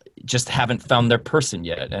just haven't found their person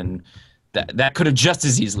yet. And that could have just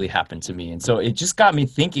as easily happened to me. And so it just got me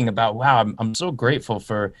thinking about, wow, I'm so grateful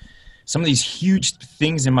for some of these huge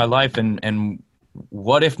things in my life. And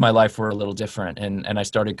what if my life were a little different? And I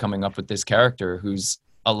started coming up with this character who's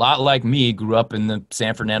a lot like me, grew up in the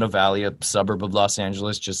San Fernando Valley, a suburb of Los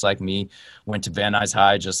Angeles, just like me, went to Van Nuys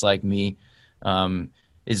High, just like me,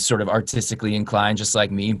 is sort of artistically inclined, just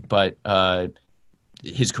like me, but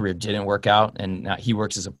his career didn't work out. And now he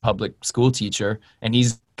works as a public school teacher and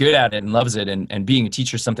he's good at it and loves it. And being a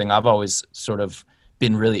teacher is something I've always sort of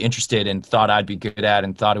been really interested in, thought I'd be good at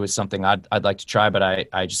and thought it was something I'd like to try, but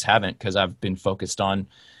I just haven't because I've been focused on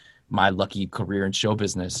my lucky career in show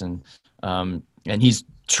business. And he's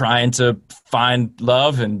trying to find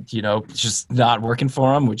love and, just not working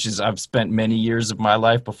for him, which is I've spent many years of my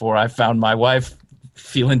life before I found my wife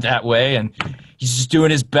feeling that way. And he's just doing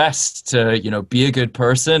his best to, be a good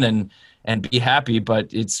person and be happy,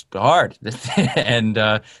 but it's hard. And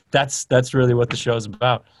that's really what the show is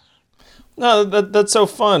about. No, that's so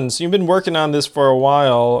fun. So you've been working on this for a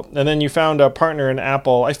while, and then you found a partner in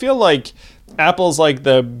Apple. I feel like Apple's like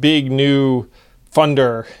the big new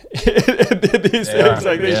funder. These things,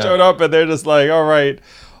 like they showed up and they're just like, all right,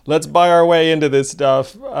 let's buy our way into this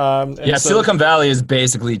stuff. Silicon Valley is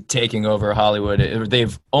basically taking over Hollywood.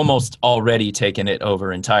 They've almost already taken it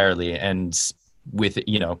over entirely, and with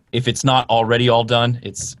if it's not already all done,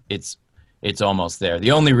 it's almost there.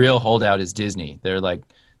 The only real holdout is Disney. They're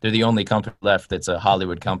the only company left that's a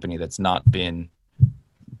Hollywood company that's not been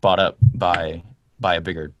bought up by a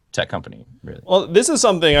bigger tech company, really. Well, this is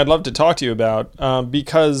something I'd love to talk to you about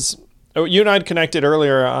because you and I had connected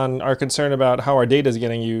earlier on our concern about how our data is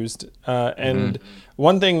getting used. And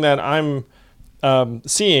one thing that I'm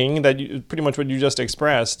seeing that pretty much what you just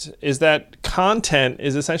expressed is that content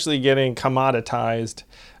is essentially getting commoditized,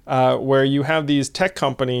 where you have these tech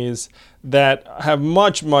companies that have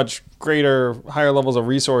much, much greater, higher levels of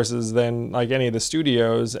resources than like any of the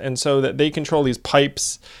studios. And so that they control these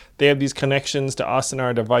pipes, they have these connections to us and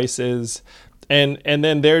our devices. And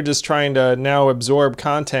then they're just trying to now absorb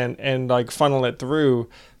content and like funnel it through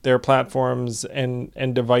their platforms and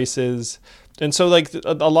devices. And so like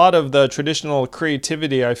a lot of the traditional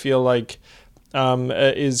creativity, I feel like,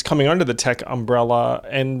 is coming under the tech umbrella.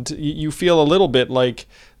 And you feel a little bit like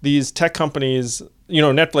these tech companies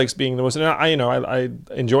Netflix being the most, and I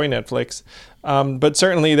enjoy Netflix. But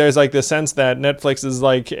certainly there's like this sense that Netflix is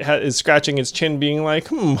like is scratching its chin, being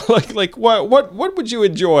like, like what would you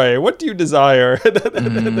enjoy? What do you desire?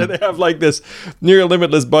 They have like this near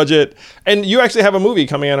limitless budget, and you actually have a movie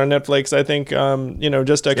coming out on Netflix. I think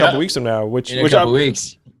just a couple weeks from now, which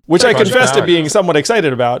I confess to being somewhat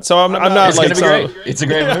excited about. So I'm not it's like great. It's a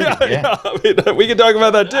great movie. Yeah. We can talk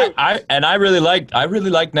about that too. I really like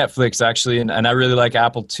Netflix actually, and I really like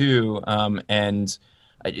Apple too. And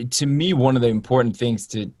to me, one of the important things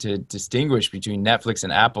to distinguish between Netflix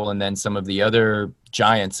and Apple, and then some of the other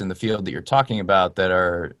giants in the field that you're talking about that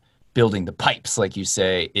are building the pipes, like you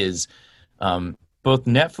say, is both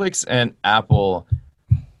Netflix and Apple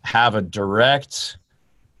have a direct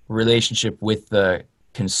relationship with the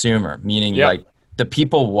consumer, meaning like the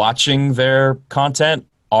people watching their content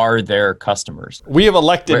are their customers. We have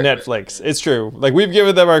elected Netflix. It's true. Like, we've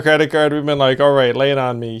given them our credit card. We've been like, all right, lay it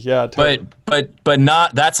on me. Yeah. Totally. But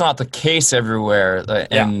not, that's not the case everywhere.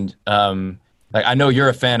 And like, I know you're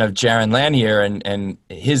a fan of Jaron Lanier, and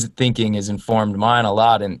his thinking has informed mine a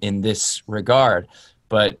lot in this regard.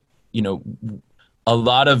 But, a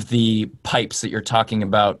lot of the pipes that you're talking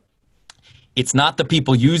about, it's not the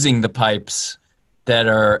people using the pipes that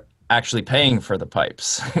are actually paying for the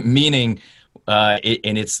pipes, meaning,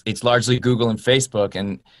 it's largely Google and Facebook,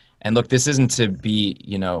 and look, this isn't to be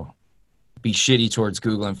be shitty towards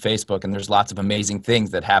Google and Facebook, and there's lots of amazing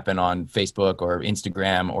things that happen on Facebook or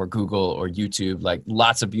Instagram or Google or YouTube, like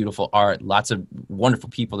lots of beautiful art, lots of wonderful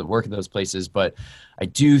people that work at those places. But I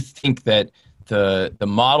do think that the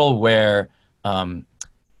model where the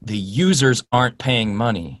users aren't paying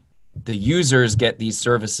money, the users get these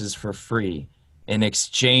services for free in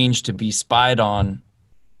exchange to be spied on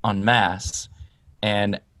masse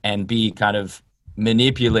and be kind of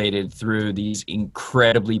manipulated through these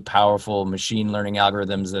incredibly powerful machine learning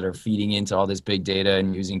algorithms that are feeding into all this big data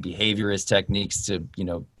and using behaviorist techniques to,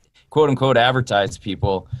 quote unquote, advertise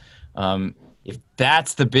people. If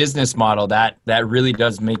that's the business model, that really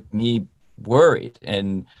does make me worried.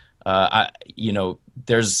 And,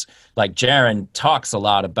 there's like Jaron talks a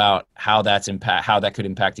lot about how that could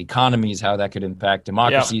impact economies, how that could impact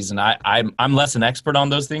democracies. Yeah. And I'm less an expert on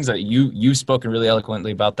those things. You've spoken really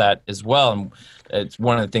eloquently about that as well. And it's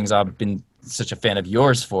one of the things I've been such a fan of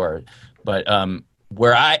yours for. But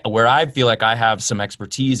where I feel like I have some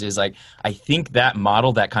expertise is like, I think that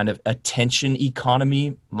model, that kind of attention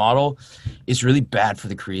economy model, is really bad for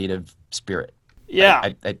the creative spirit. Yeah,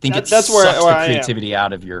 I think it sucks the creativity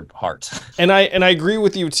out of your heart. And I agree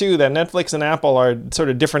with you too that Netflix and Apple are sort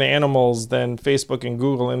of different animals than Facebook and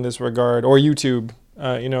Google in this regard, or YouTube.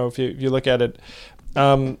 If you look at it,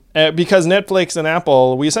 because Netflix and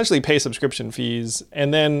Apple, we essentially pay subscription fees,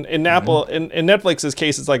 and then in Apple, in Netflix's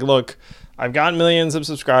case, it's like, look, I've got millions of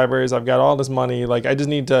subscribers, I've got all this money, like I just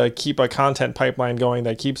need to keep a content pipeline going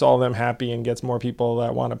that keeps all of them happy and gets more people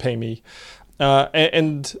that want to pay me.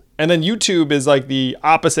 And then YouTube is like the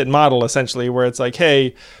opposite model, essentially, where it's like,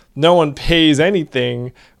 hey, no one pays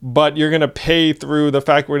anything, but you're going to pay through the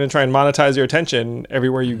fact we're going to try and monetize your attention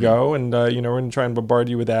everywhere you go. And, we're going to try and bombard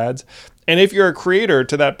you with ads. And if you're a creator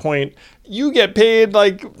to that point, you get paid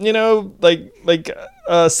like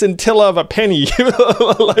a scintilla of a penny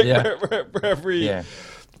for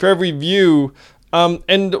every view.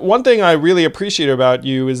 And one thing I really appreciate about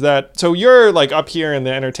you is that, so you're like up here in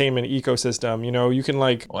the entertainment ecosystem, you can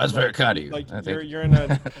like, well, that's very kind of you. Like you're in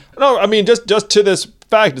a, no, I mean, just to this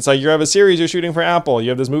fact, it's like you have a series you're shooting for Apple. You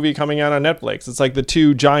have this movie coming out on Netflix. It's like the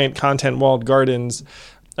two giant content walled gardens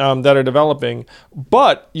that are developing,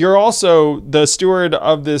 but you're also the steward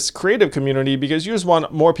of this creative community because you just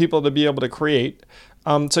want more people to be able to create.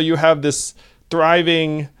 So you have this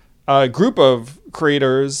thriving group of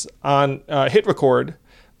creators on Hit Record,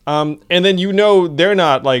 and then they're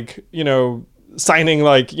not like signing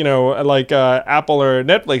like Apple or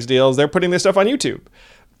Netflix deals. They're putting this stuff on YouTube,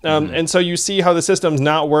 and so you see how the system's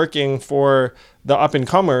not working for the up and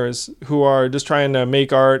comers who are just trying to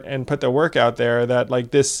make art and put their work out there. That like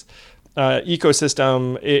this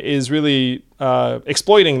ecosystem is really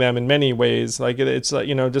exploiting them in many ways. Like it's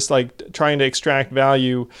just like trying to extract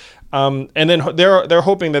value. And then they're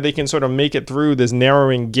hoping that they can sort of make it through this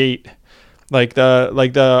narrowing gate, like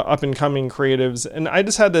the up and coming creatives. And I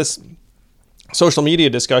just had this social media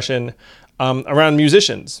discussion around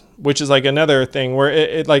musicians, which is like another thing where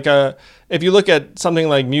if you look at something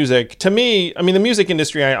like music, to me, I mean, the music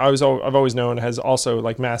industry I've always known has also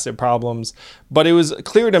like massive problems, but it was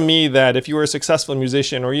clear to me that if you were a successful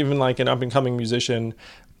musician or even like an up and coming musician,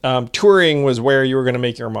 touring was where you were going to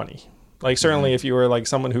make your money. Like certainly if you were like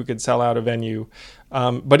someone who could sell out a venue,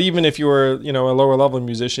 but even if you were, a lower level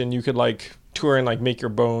musician, you could like tour and like make your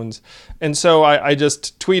bones. And so I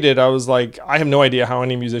just tweeted, I was like, I have no idea how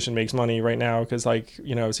any musician makes money right now, because like,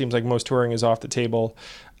 it seems like most touring is off the table.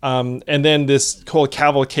 And then this whole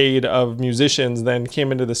cavalcade of musicians then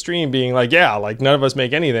came into the stream being like, yeah, like none of us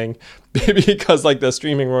make anything because like the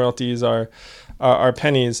streaming royalties are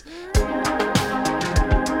pennies.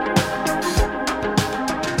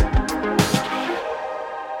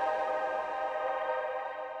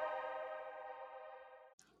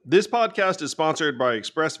 This podcast is sponsored by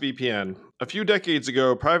ExpressVPN. A few decades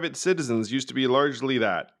ago, private citizens used to be largely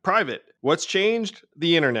that. Private. What's changed?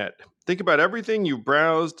 The internet. Think about everything you've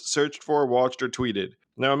browsed, searched for, watched, or tweeted.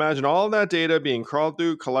 Now imagine all of that data being crawled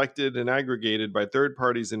through, collected, and aggregated by third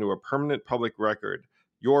parties into a permanent public record.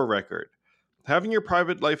 Your record. Having your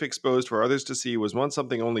private life exposed for others to see was once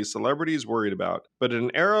something only celebrities worried about. But in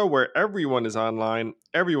an era where everyone is online,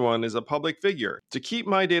 everyone is a public figure. To keep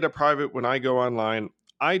my data private when I go online,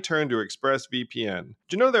 I turn to ExpressVPN. Do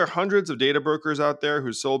you know there are hundreds of data brokers out there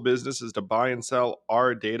whose sole business is to buy and sell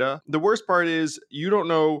our data? The worst part is you don't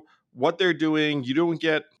know what they're doing. You don't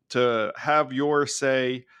get to have your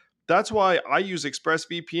say. That's why I use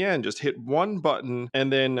ExpressVPN. Just hit one button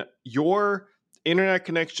and then your internet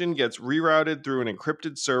connection gets rerouted through an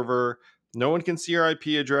encrypted server. No one can see your IP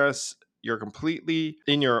address. You're completely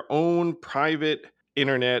in your own private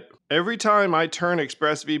internet. Every time I turn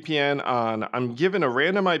ExpressVPN on, I'm given a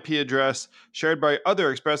random IP address shared by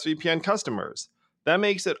other ExpressVPN customers. That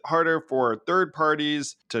makes it harder for third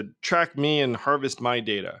parties to track me and harvest my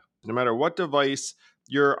data. No matter what device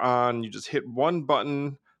you're on, you just hit one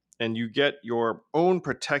button and you get your own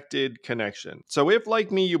protected connection. So if, like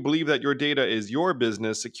me, you believe that your data is your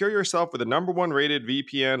business, secure yourself with the #1 rated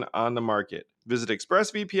VPN on the market. Visit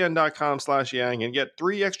expressvpn.com/yang and get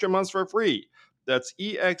 3 extra months for free. That's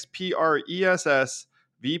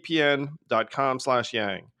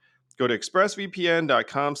expressvpn.com/yang. Go to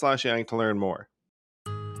expressvpn.com/yang to learn more.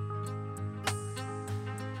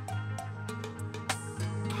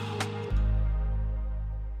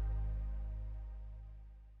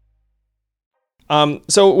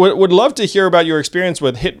 So would love to hear about your experience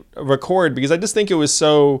with Hit Record, because I just think it was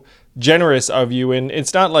so generous of you, and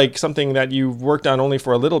it's not like something that you've worked on only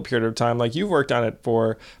for a little period of time. Like you've worked on it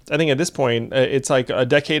for, I think at this point, it's like a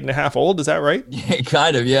decade and a half old. Is that right? Yeah,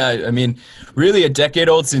 kind of. Yeah. I mean, really a decade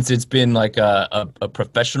old since it's been like a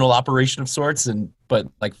professional operation of sorts, but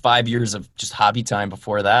like 5 years of just hobby time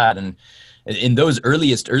before that. And in those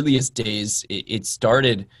earliest days, it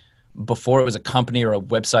started before it was a company or a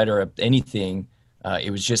website or anything.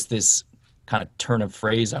 It was just this kind of turn of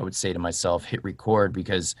phrase I would say to myself, hit record,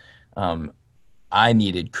 because I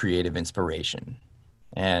needed creative inspiration.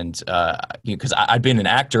 And because I'd been an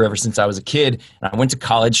actor ever since I was a kid, and I went to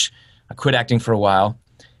college. I quit acting for a while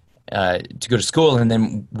to go to school. And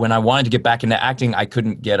then when I wanted to get back into acting, I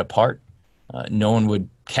couldn't get a part. No one would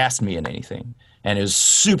cast me in anything. And it was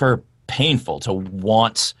super painful to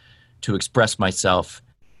want to express myself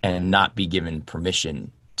and not be given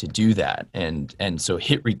permission to do that. And so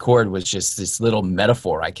hit record was just this little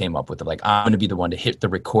metaphor I came up with of like, I'm going to be the one to hit the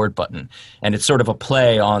record button. And it's sort of a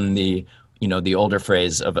play on the older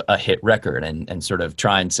phrase of a hit record, and sort of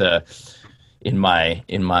trying to, in my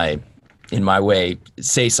way,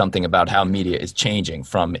 say something about how media is changing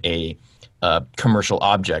from a commercial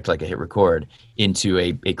object like a hit record into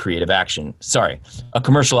a creative action. Sorry, a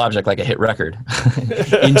commercial object like a hit record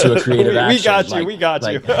into a creative action. We got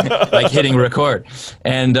you. Like hitting record.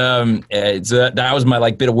 And so that was my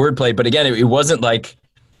like bit of wordplay. But again, it wasn't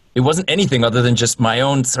anything other than just my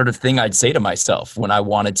own sort of thing I'd say to myself when I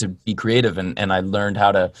wanted to be creative. And I learned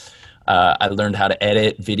how to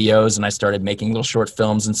edit videos, and I started making little short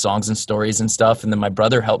films and songs and stories and stuff. And then my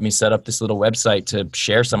brother helped me set up this little website to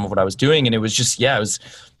share some of what I was doing. And it was just, it was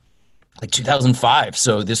like 2005.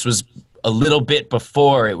 So this was a little bit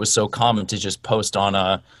before it was so common to just post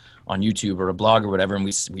on YouTube or a blog or whatever. And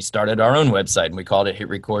we started our own website, and we called it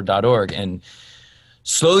hitrecord.org. And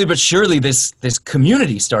slowly but surely this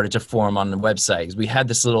community started to form on the website, because we had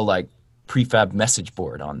this little like prefab message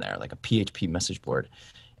board on there, like a PHP message board.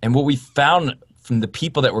 And what we found from the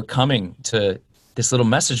people that were coming to this little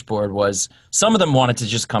message board was some of them wanted to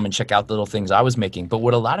just come and check out the little things I was making. But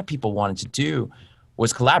what a lot of people wanted to do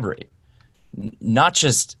was collaborate, not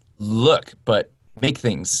just look, but make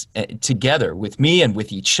things together with me and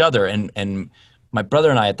with each other. And my brother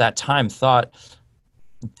and I at that time thought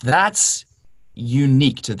that's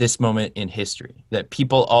unique to this moment in history, that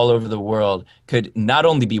people all over the world could not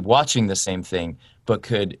only be watching the same thing, but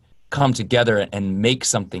could come together and make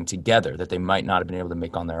something together that they might not have been able to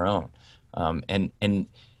make on their own. And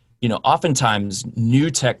oftentimes new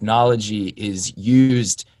technology is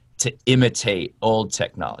used to imitate old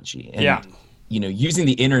technology. And, using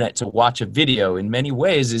the internet to watch a video in many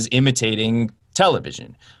ways is imitating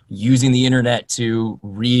television. Using the internet to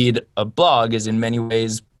read a blog is in many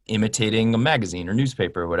ways imitating a magazine or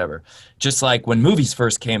newspaper or whatever. Just like when movies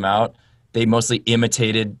first came out, they mostly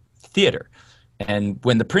imitated theater. And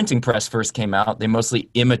when the printing press first came out, they mostly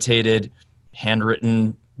imitated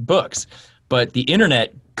handwritten books. But the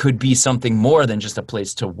internet could be something more than just a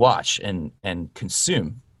place to watch and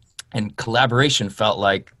consume. And collaboration felt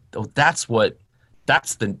like, oh, that's what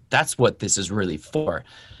this is really for.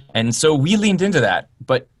 And so we leaned into that,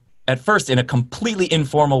 but at first in a completely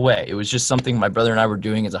informal way. It was just something my brother and I were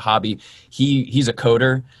doing as a hobby. He's a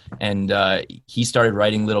coder, and he started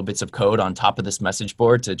writing little bits of code on top of this message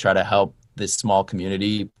board to try to help this small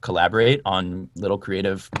community collaborate on little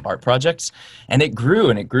creative art projects. And it grew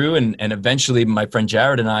and eventually my friend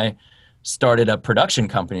Jared and I started a production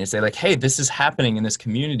company to say like, hey, this is happening in this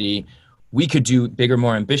community. We could do bigger,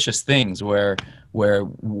 more ambitious things where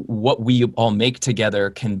what we all make together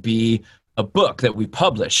can be a book that we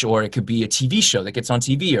publish, or it could be a TV show that gets on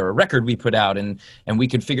TV, or a record we put out, and we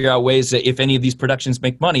could figure out ways that if any of these productions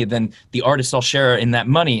make money, then the artists all share in that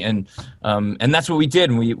money, and that's what we did,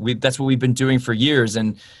 and we that's what we've been doing for years,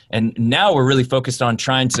 and now we're really focused on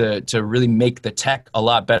trying to really make the tech a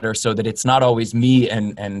lot better, so that it's not always me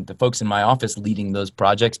and the folks in my office leading those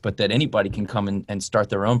projects, but that anybody can come and start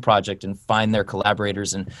their own project and find their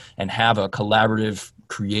collaborators and have a collaborative,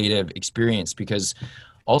 creative experience. Because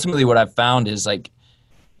ultimately what I've found is, like,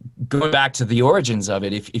 going back to the origins of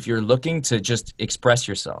it, if you're looking to just express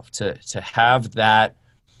yourself, to have that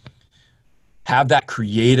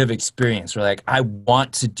creative experience where, like, I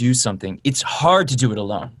want to do something, it's hard to do it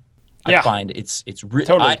alone. Yeah. I find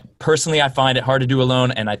totally. I find it hard to do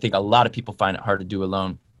alone, and I think a lot of people find it hard to do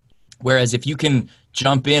alone. Whereas if you can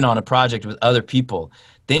jump in on a project with other people,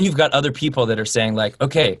 then you've got other people that are saying like,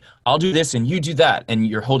 okay, I'll do this and you do that. And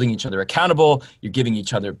you're holding each other accountable. You're giving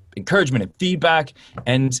each other encouragement and feedback.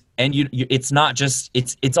 And you it's not just,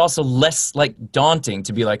 it's also less like daunting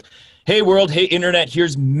to be like, hey world, hey internet,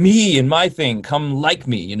 here's me and my thing. Come like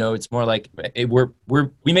me. You know, it's more like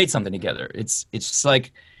we made something together. It's just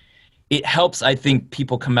like, it helps, I think,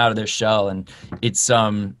 people come out of their shell, and it's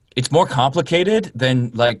more complicated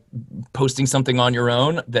than like posting something on your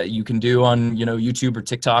own that you can do on, you know, YouTube or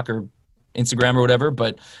TikTok or Instagram or whatever.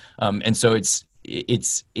 But and so it's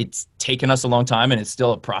taken us a long time, and it's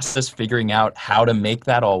still a process figuring out how to make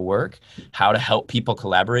that all work, how to help people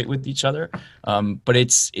collaborate with each other. But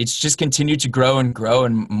it's just continued to grow,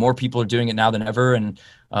 and more people are doing it now than ever. And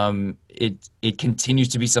it continues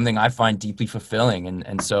to be something I find deeply fulfilling.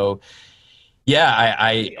 And so, yeah,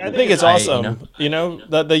 I think it's awesome. You know,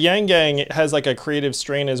 the Yang Gang has like a creative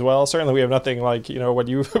strain as well. Certainly we have nothing like, you know, what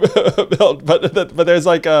you built, but there's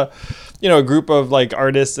like a group of like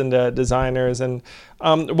artists and designers. And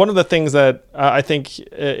one of the things that I think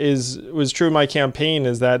was true in my campaign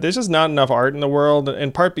is that there's just not enough art in the world,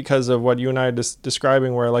 in part because of what you and I are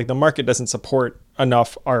describing, where like the market doesn't support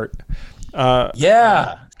enough art.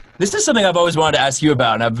 Yeah. This is something I've always wanted to ask you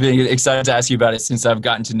about, and I've been excited to ask you about it since I've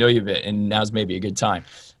gotten to know you a bit, and now's maybe a good time.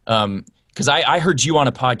 Because I heard you on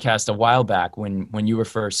a podcast a while back when you were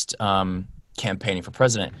first campaigning for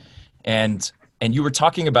president, and you were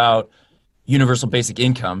talking about universal basic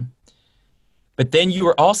income, but then you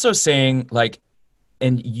were also saying, like,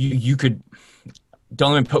 and you could,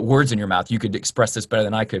 don't let me put words in your mouth, you could express this better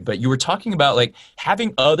than I could, but you were talking about like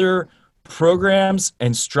having other programs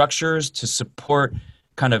and structures to support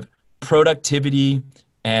kind of productivity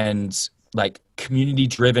and like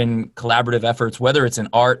community-driven collaborative efforts, whether it's in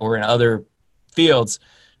art or in other fields,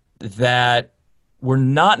 that were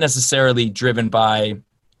not necessarily driven by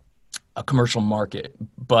a commercial market,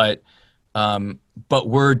 but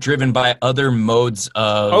were driven by other modes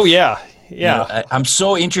of. Oh yeah. You know, I'm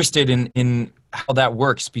so interested in how that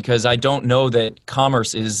works, because I don't know that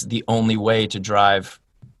commerce is the only way to drive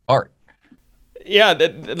art. Yeah,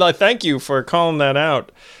 thank you for calling that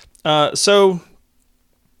out. So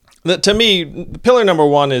to me, pillar number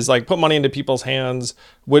one is like put money into people's hands.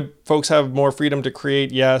 Would folks have more freedom to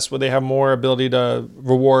create? Yes. Would they have more ability to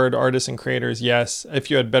reward artists and creators? Yes, if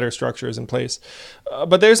you had better structures in place.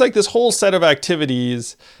 But there's like this whole set of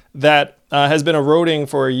activities that has been eroding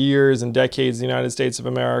for years and decades in the United States of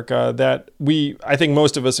America that I think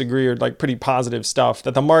most of us agree are like pretty positive stuff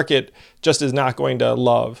that the market just is not going to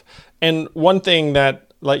love. And one thing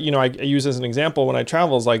that, like, you know, I use as an example when I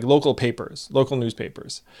travel is like local newspapers. Local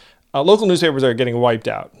newspapers are getting wiped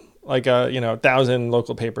out. like 1,000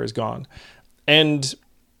 local papers gone. And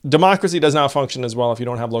democracy does not function as well if you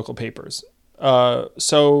don't have local papers.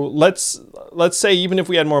 So let's say even if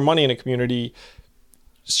we had more money in a community,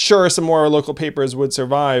 sure, some more local papers would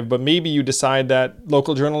survive, but maybe you decide that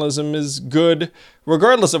local journalism is good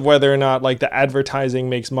regardless of whether or not like the advertising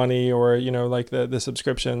makes money or, like the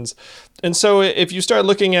subscriptions. And so if you start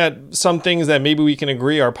looking at some things that maybe we can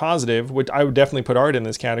agree are positive, which I would definitely put art in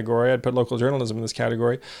this category, I'd put local journalism in this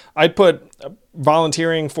category, I'd put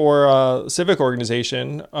volunteering for a civic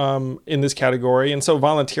organization in this category. And so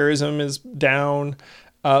volunteerism is down.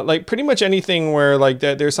 Like pretty much anything where like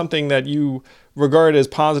there's something that you regard as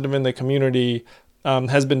positive in the community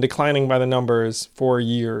has been declining by the numbers for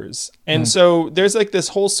years. And so there's like this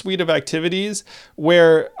whole suite of activities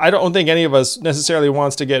where I don't think any of us necessarily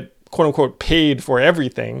wants to get quote unquote paid for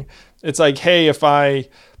everything. It's like, hey, if I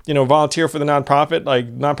volunteer for the nonprofit,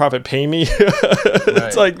 like nonprofit pay me.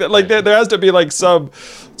 It's like there has to be like some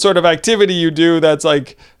sort of activity you do that's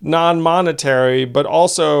like non-monetary, but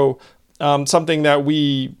also something that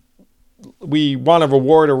we want to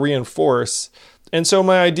reward or reinforce. And so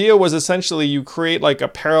my idea was essentially you create like a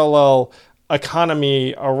parallel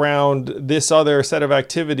economy around this other set of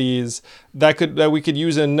activities that we could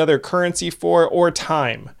use another currency for, or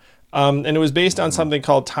time. And it was based on something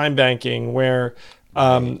called time banking, where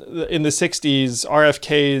in the 60s,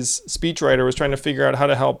 RFK's speechwriter was trying to figure out how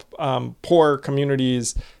to help poor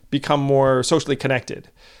communities become more socially connected.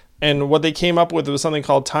 And what they came up with was something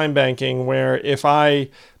called time banking, where if I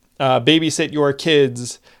babysit your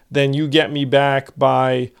kids, then you get me back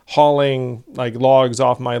by hauling like logs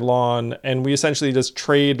off my lawn. And we essentially just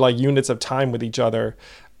trade like units of time with each other.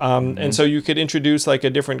 And so you could introduce like a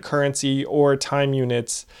different currency or time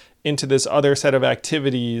units into this other set of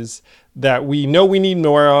activities that we know we need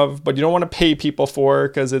more of, but you don't want to pay people for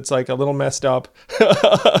because it's like a little messed up.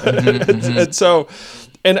 And so,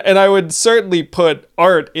 and I would certainly put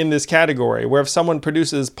art in this category, where if someone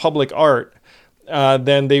produces public art,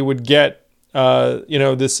 then they would get,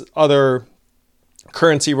 this other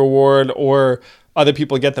currency reward, or other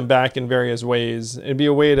people get them back in various ways. It'd be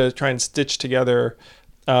a way to try and stitch together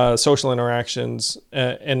social interactions,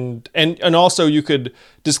 and also you could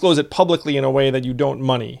disclose it publicly in a way that you don't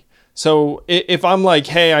money. So if I'm like,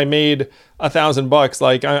 hey, I made $1,000,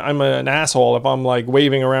 like I'm an asshole if I'm like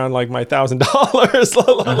waving around like my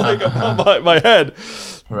 $1,000 like above my head.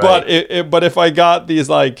 Right. But if I got these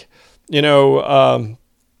like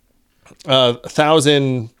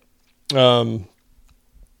 1,000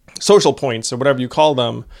 social points or whatever you call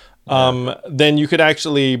them, then you could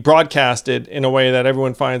actually broadcast it in a way that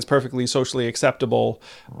everyone finds perfectly socially acceptable.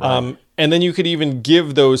 Right. And then you could even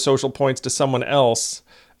give those social points to someone else.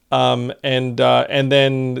 And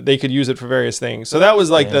then they could use it for various things. So that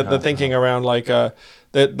was like the thinking around like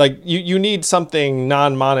that, like you need something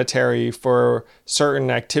non-monetary for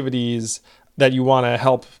certain activities that you want to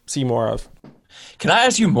help see more of. Can I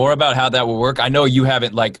ask you more about how that will work? I know you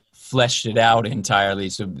haven't like fleshed it out entirely,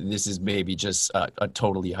 so this is maybe just a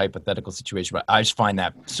totally hypothetical situation, but I just find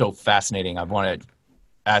that so fascinating. I want to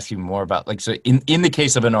ask you more about, like, so in the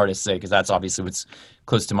case of an artist, say, because that's obviously what's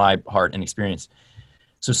close to my heart and experience.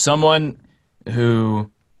 So someone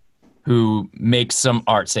who makes some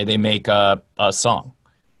art, say they make a song,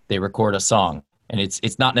 they record a song, and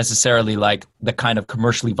it's not necessarily like the kind of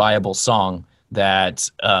commercially viable song that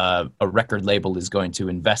a record label is going to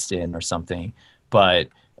invest in or something, but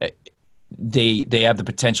they have the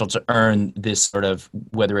potential to earn this sort of,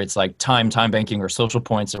 whether it's like time banking or social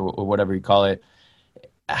points or whatever you call it.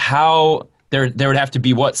 How there would have to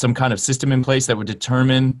be some kind of system in place that would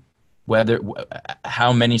determine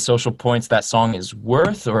how many social points that song is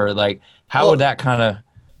worth, or like how would that kind of...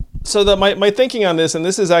 So my thinking on this, and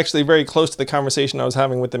this is actually very close to the conversation I was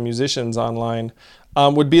having with the musicians online,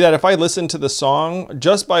 would be that if I listen to the song,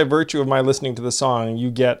 just by virtue of my listening to the song,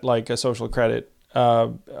 you get like a social credit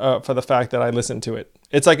for the fact that I listened to it.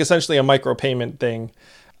 It's like essentially a micropayment thing.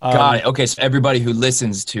 Got it. Okay, so everybody who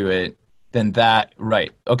listens to it, then that,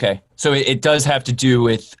 right. Okay, so it does have to do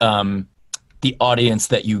with the audience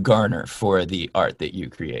that you garner for the art that you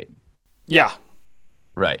create. Yeah.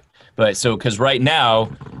 Right. But so, because right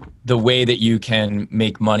now, the way that you can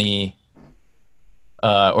make money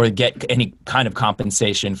or get any kind of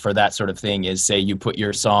compensation for that sort of thing is, say you put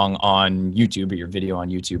your song on YouTube or your video on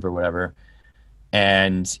YouTube or whatever,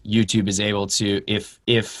 and YouTube is able to,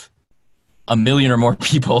 if 1 million or more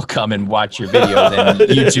people come and watch your video, then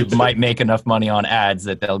YouTube might make enough money on ads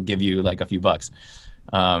that they'll give you like a few bucks.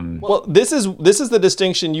 Well, this is the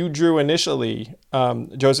distinction you drew initially,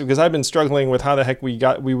 Joseph, because I've been struggling with how the heck we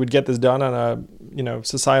would get this done on a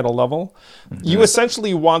societal level. Mm-hmm. You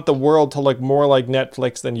essentially want the world to look more like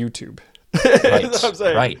Netflix than YouTube. Right. That's what I'm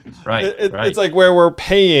saying. Right. It's like where we're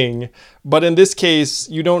paying, but in this case,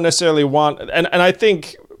 you don't necessarily want. And I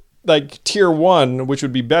think like tier 1, which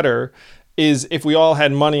would be better, is if we all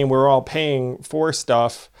had money and we're all paying for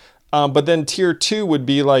stuff. But then tier 2 would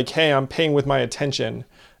be like, hey, I'm paying with my attention,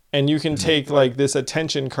 and you can take like this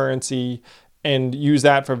attention currency and use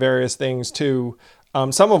that for various things too.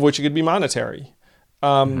 Some of which could be monetary,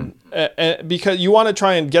 because you want to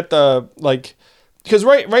try and get the like. Because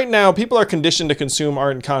right now people are conditioned to consume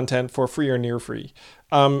art and content for free or near free,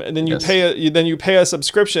 and then you pay a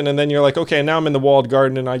subscription, and then you're like, okay, now I'm in the walled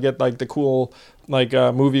garden and I get like the cool like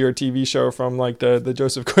movie or TV show from like the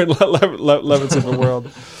Joseph Gordon-Levitt's of the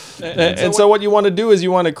world. And so what you want to do is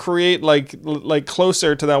you want to create like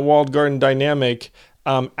closer to that walled garden dynamic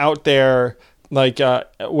out there, like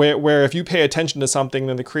where if you pay attention to something,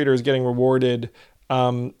 then the creator is getting rewarded,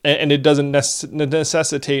 and it doesn't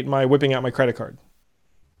necessitate my whipping out my credit card.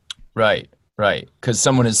 Right. Because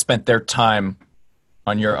someone has spent their time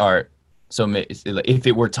on your art. So if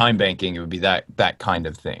it were time banking, it would be that kind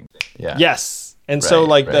of thing. Yeah. Yes. And so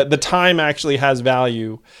like the time actually has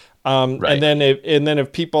value. And then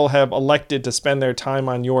if people have elected to spend their time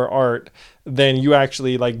on your art, then you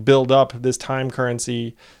actually like build up this time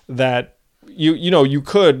currency that you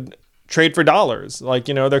could trade for dollars. Like,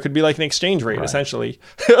 there could be like an exchange rate essentially.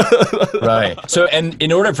 Right. So, and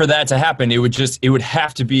in order for that to happen, it would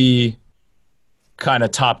have to be kind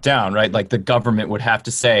of top down, right? Like the government would have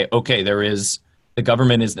to say, okay, the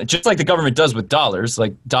government is just like the government does with dollars.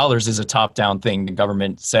 Like dollars is a top down thing. The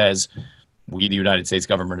government says, we, the United States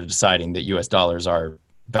government, are deciding that U.S. dollars are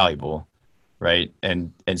valuable, right?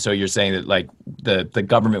 And so you're saying that like the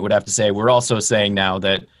government would have to say, we're also saying now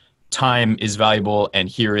that time is valuable, and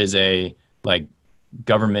here is a like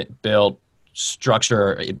government built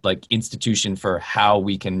structure, like institution for how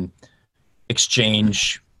we can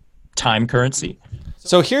exchange time currency.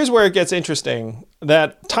 So here's where it gets interesting.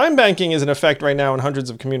 That time banking is in effect right now in hundreds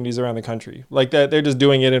of communities around the country. Like that, they're just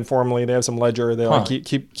doing it informally. They have some ledger. They like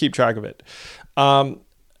keep track of it.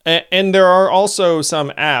 And there are also some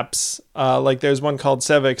apps, like there's one called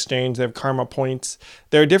Seva Exchange. They have Karma Points.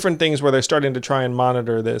 There are different things where they're starting to try and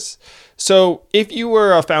monitor this. So if you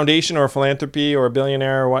were a foundation or a philanthropy or a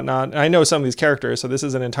billionaire or whatnot, and I know some of these characters, so this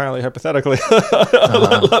isn't entirely hypothetically,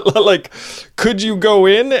 like, could you go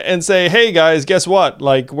in and say, hey guys, guess what?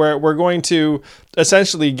 Like we're going to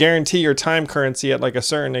essentially guarantee your time currency at like a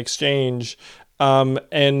certain exchange.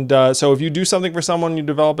 So if you do something for someone, you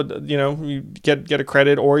develop it, you get a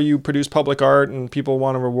credit, or you produce public art and people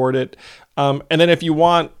want to reward it. And then if you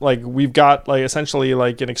want, like, we've got like essentially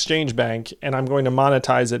like an exchange bank, and I'm going to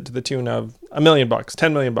monetize it to the tune of $1 million,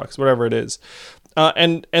 $10 million, whatever it is.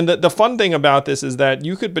 And the fun thing about this is that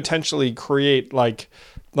you could potentially create like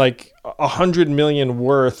 100 million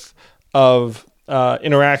worth of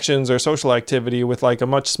interactions or social activity with like a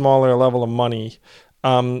much smaller level of money.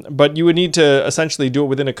 But you would need to essentially do it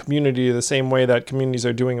within a community the same way that communities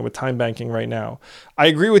are doing it with time banking right now. I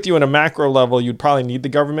agree with you on a macro level, you'd probably need the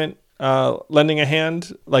government lending a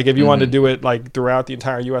hand. Like if you wanted to do it like throughout the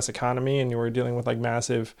entire US economy and you were dealing with like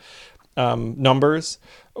massive numbers.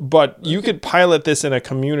 But you could pilot this in a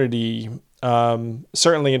community,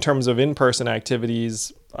 certainly in terms of in-person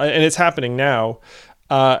activities, and it's happening now.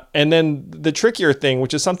 And then the trickier thing,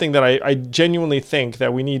 which is something that I genuinely think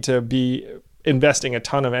that we need to be investing a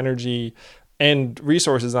ton of energy and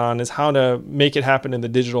resources on, is how to make it happen in the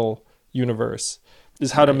digital universe,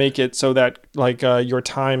 is how to make it so that like your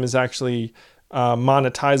time is actually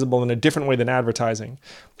monetizable in a different way than advertising.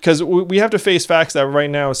 Because we have to face facts that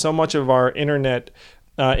right now so much of our internet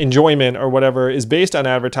enjoyment or whatever is based on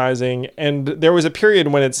advertising. And there was a period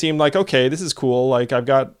when it seemed like, okay, this is cool. Like I've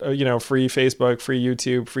got, free Facebook, free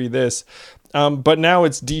YouTube, free this. But now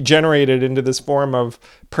it's degenerated into this form of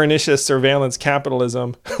pernicious surveillance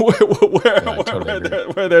capitalism where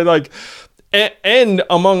they're like, and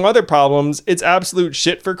among other problems, it's absolute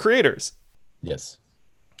shit for creators. Yes.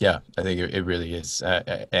 Yeah, I think it really is.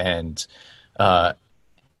 And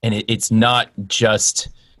it's not just,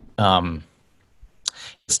 the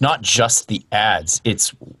ads, it's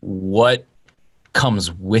what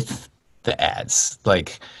comes with the ads.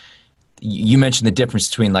 Like, you mentioned the difference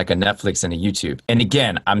between like a Netflix and a YouTube. And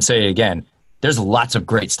again, I'm saying again, there's lots of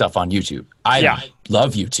great stuff on YouTube. I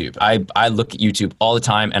love YouTube. I look at YouTube all the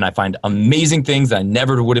time and I find amazing things that I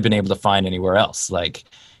never would have been able to find anywhere else. Like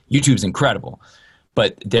YouTube's incredible.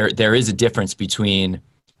 But there is a difference between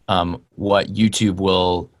what YouTube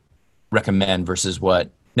will recommend versus what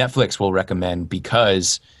Netflix will recommend,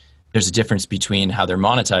 because there's a difference between how they're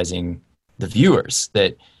monetizing the viewers.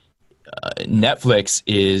 That Netflix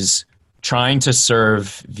is trying to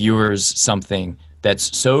serve viewers something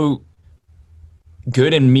that's so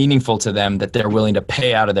good and meaningful to them that they're willing to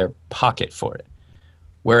pay out of their pocket for it.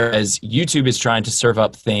 Whereas YouTube is trying to serve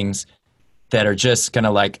up things that are just going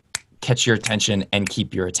to like catch your attention and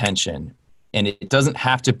keep your attention. And it doesn't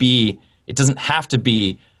have to be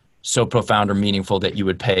so profound or meaningful that you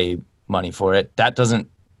would pay money for it. It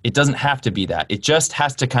doesn't have to be that. It just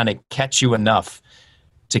has to kind of catch you enough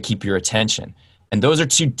to keep your attention. And those are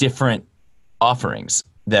two different offerings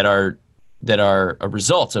that are a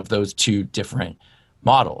result of those two different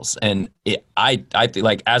models. And I think,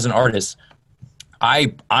 like, as an artist,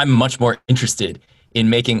 I'm much more interested in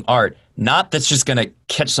making art, not that's just going to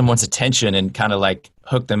catch someone's attention and kind of like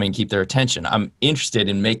hook them and keep their attention. I'm interested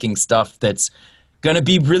in making stuff that's going to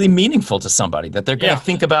be really meaningful to somebody, that they're going to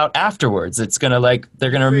think about afterwards. It's going to like,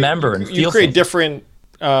 they're going to remember and feel. You create different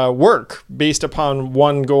work based upon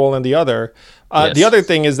one goal and the other. Yes. The other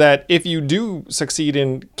thing is that if you do succeed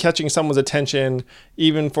in catching someone's attention,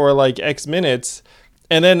 even for like X minutes,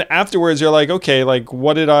 and then afterwards you're like, okay, like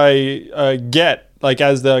what did I get? Like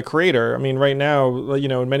as the creator, I mean, right now, you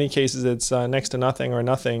know, in many cases it's next to nothing or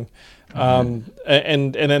nothing. And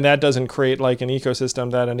then that doesn't create like an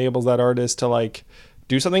ecosystem that enables that artist to like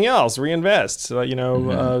do something else, reinvest, you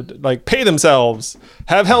know, like pay themselves,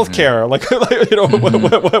 have healthcare, like you know,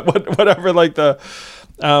 whatever, like the,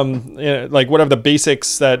 you know, like whatever the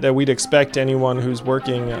basics that we'd expect anyone who's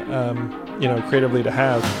working, you know, creatively to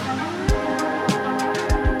have.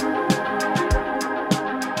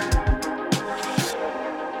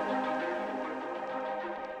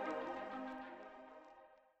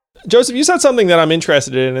 Joseph, you said something that I'm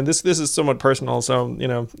interested in, and this is somewhat personal. So, you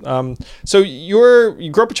know, so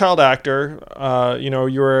you grew up a child actor, you know,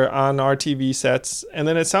 you were on our TV sets, and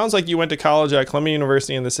then it sounds like you went to college at Columbia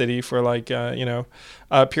University in the city for like, you know,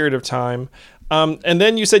 a period of time. And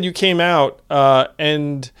then you said you came out,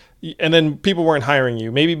 and then people weren't hiring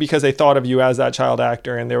you, maybe because they thought of you as that child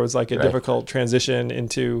actor, and there was like a difficult transition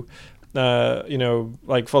into, you know,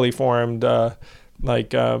 like fully formed,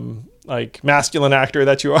 like masculine actor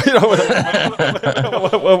that you are, you know,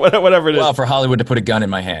 whatever it is. Well, for Hollywood to put a gun in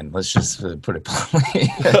my hand, let's just put it bluntly.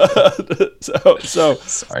 so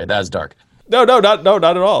sorry, that was dark. No, not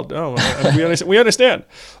at all. No, we understand.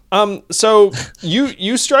 So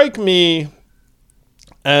you strike me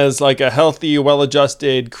as like a healthy,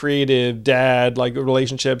 well-adjusted, creative dad, like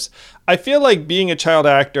relationships. I feel like being a child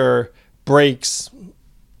actor breaks,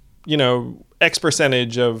 you know, X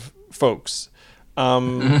percentage of folks.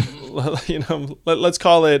 You know, let's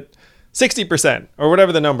call it 60% or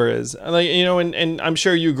whatever the number is. Like, you know, and I'm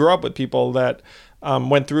sure you grew up with people that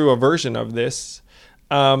went through a version of this.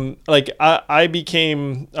 Like I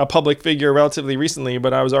became a public figure relatively recently,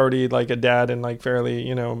 but I was already like a dad and like fairly,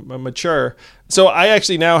 you know, mature. So I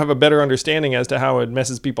actually now have a better understanding as to how it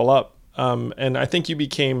messes people up. And I think you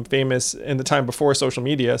became famous in the time before social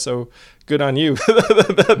media, so good on you.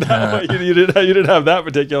 You didn't have that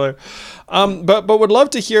particular. But would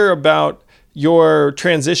love to hear about your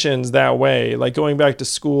transitions that way, like going back to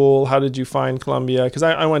school. How did you find Columbia? Because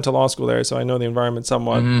I went to law school there, so I know the environment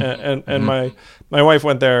somewhat. And my wife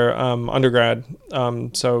went there undergrad.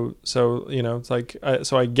 So you know, it's like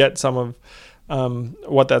so I get some of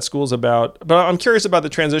what that school's about. But I'm curious about the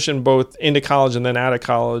transition both into college and then out of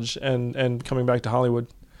college and coming back to Hollywood.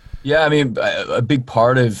 Yeah, I mean, a big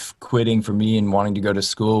part of quitting for me and wanting to go to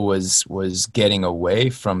school was getting away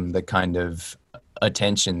from the kind of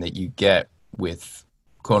attention that you get with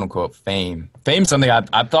quote unquote fame. Fame's something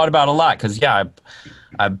I've thought about a lot because, yeah,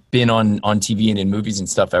 I've been on TV and in movies and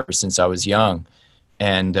stuff ever since I was young.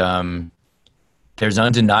 And there's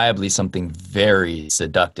undeniably something very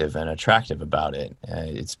seductive and attractive about it.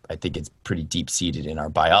 I think it's pretty deep-seated in our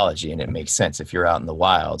biology, and it makes sense if you're out in the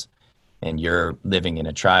wild and you're living in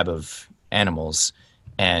a tribe of animals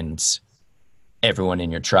and everyone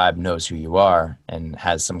in your tribe knows who you are and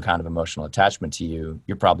has some kind of emotional attachment to you,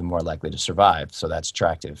 you're probably more likely to survive. So that's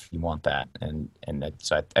attractive. You want that. And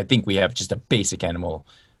so I think we have just a basic animal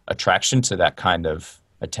attraction to that kind of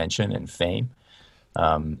attention and fame.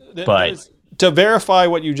 But to verify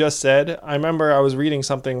what you just said, I remember I was reading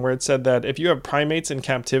something where it said that if you have primates in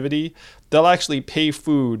captivity, they'll actually pay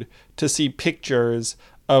food to see pictures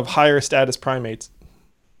of higher status primates.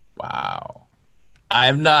 Wow. I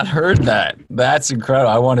have not heard that. That's incredible.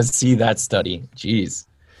 I want to see that study. Jeez.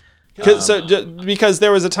 Because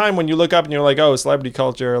there was a time when you look up and you're like, oh, celebrity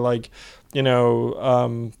culture, like, you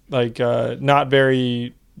know, not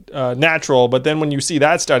very natural. But then when you see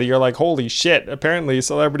that study, you're like, holy shit, apparently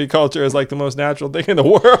celebrity culture is like the most natural thing in the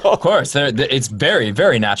world. Of course, it's very,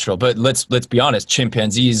 very natural. But let's be honest,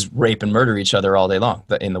 chimpanzees rape and murder each other all day long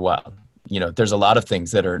in the wild. There's a lot of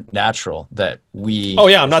things that are natural that we. Oh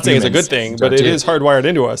yeah, I'm not saying it's a good thing, but it is hardwired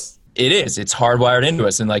into us. It is. It's hardwired into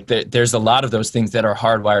us, and like there's a lot of those things that are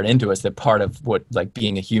hardwired into us. That part of what like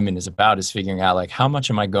being a human is about is figuring out like how much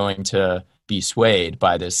am I going to be swayed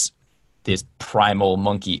by this primal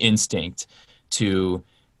monkey instinct to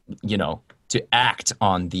act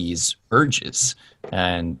on these urges.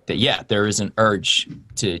 And there is an urge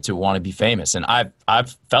to want to be famous, and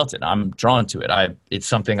I've felt it. I'm drawn to it. It's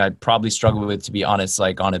something I probably struggle with, to be honest,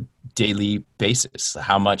 like on a daily basis.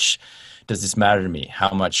 How much does this matter to me?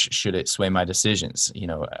 How much should it sway my decisions?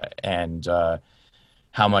 And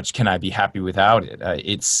how much can I be happy without it?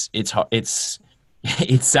 It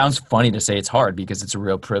sounds funny to say it's hard because it's a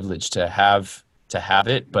real privilege to have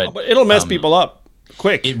it, but it'll mess people up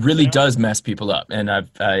quick. It really does mess people up, and I'm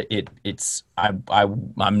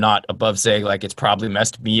not above saying like it's probably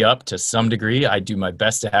messed me up to some degree. I do my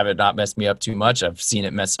best to have it not mess me up too much. I've seen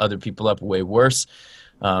it mess other people up way worse,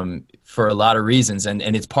 for a lot of reasons, and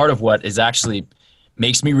it's part of what is actually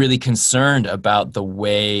makes me really concerned about the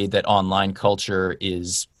way that online culture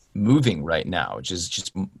is moving right now, which is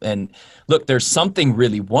just, and look, there's something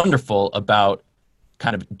really wonderful about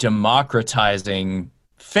kind of democratizing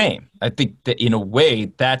fame. I think that in a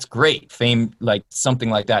way that's great. Fame, like something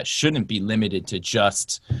like that, shouldn't be limited to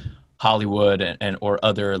just Hollywood and or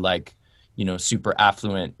other like, super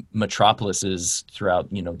affluent metropolises throughout,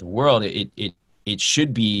 the world. It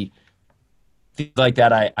should be things like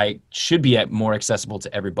that. I should be more accessible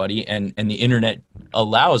to everybody, and the internet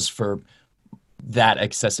allows for that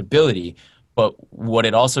accessibility. But what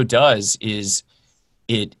it also does is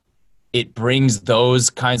it brings those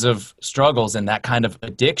kinds of struggles and that kind of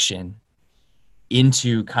addiction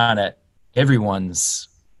into kind of everyone's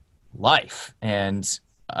life, and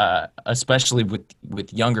especially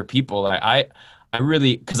with younger people. I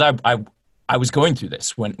really, because I was going through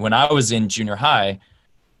this when I was in junior high,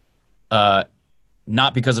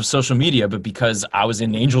 not because of social media, but because I was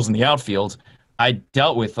in Angels in the Outfield. I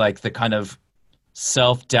dealt with like the kind of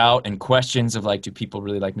self-doubt and questions of like, do people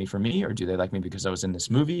really like me for me, or do they like me because I was in this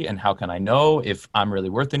movie? And how can I know if I'm really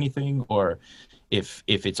worth anything, or if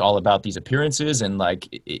it's all about these appearances, and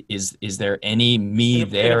like is there any me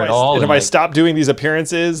there at all? And if I stop doing these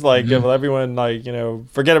appearances, like if everyone like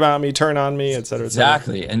forget about me, turn on me, etc.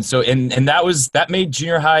 Exactly. And so and that made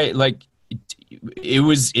junior high like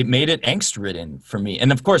it made it angst ridden for me.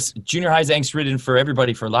 And of course junior high is angst ridden for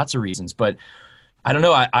everybody for lots of reasons, but I don't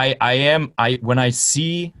know. I when I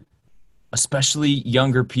see especially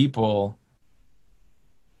younger people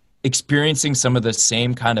experiencing some of the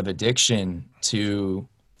same kind of addiction to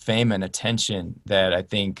fame and attention that I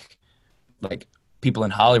think like people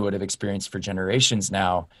in Hollywood have experienced for generations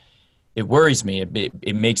now, it worries me.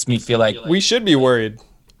 It makes me feel like we should be worried.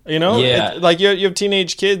 Yeah. Like you have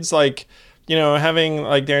teenage kids like having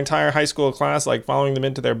like their entire high school class like following them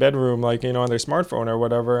into their bedroom, like on their smartphone or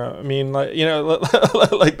whatever. I mean, like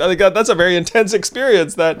like that's a very intense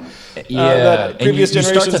experience that that previous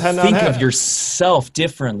generations had not had. You start to think of yourself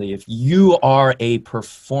differently if you are a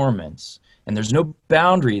performance and there's no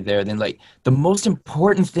boundary there. Then like the most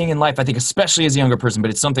important thing in life, I think, especially as a younger person,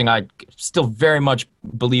 but it's something I still very much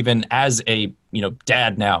believe in as a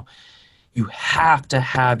dad now. You have to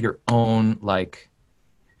have your own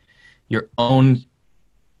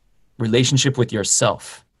relationship with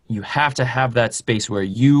yourself. You have to have that space where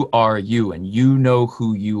you are you, and you know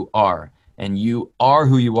who you are, and you are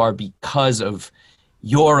who you are because of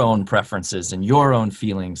your own preferences and your own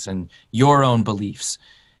feelings and your own beliefs.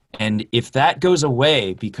 And if that goes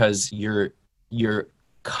away because you're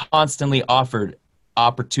constantly offered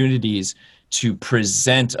opportunities to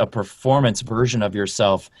present a performance version of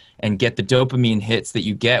yourself and get the dopamine hits that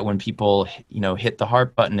you get when people, hit the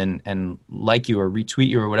heart button and like you or retweet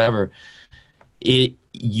you or whatever,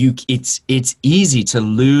 it's easy to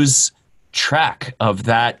lose track of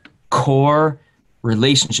that core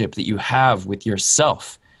relationship that you have with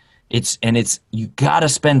yourself. You gotta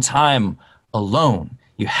spend time alone.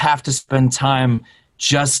 You have to spend time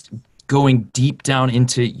just going deep down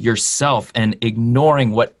into yourself and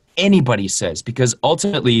ignoring what anybody says, because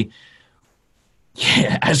ultimately,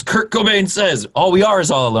 as Kurt Cobain says, all we are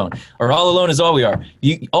is all alone, or all alone is all we are.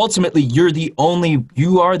 Ultimately, you are the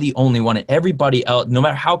only one, and everybody else, no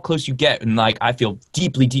matter how close you get, and like I feel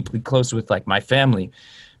deeply, deeply close with like my family,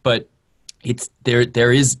 but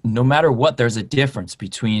there is, no matter what, there's a difference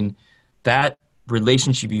between that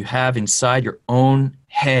relationship you have inside your own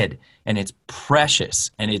head and it's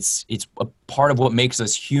precious, and it's a part of what makes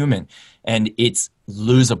us human, and it's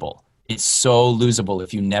losable. It's so losable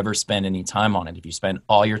if you never spend any time on it, if you spend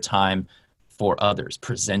all your time for others,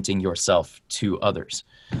 presenting yourself to others.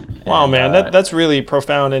 Wow, man, that's really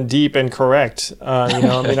profound and deep and correct.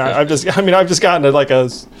 I've just gotten a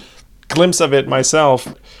glimpse of it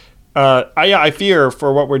myself. I fear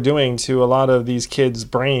for what we're doing to a lot of these kids'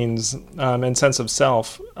 brains and sense of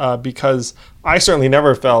self, because I certainly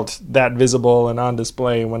never felt that visible and on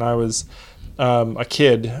display when I was a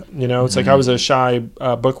kid. It's like I was a shy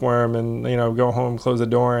bookworm, and go home, close the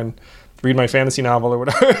door, and read my fantasy novel or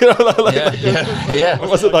whatever. Yeah. It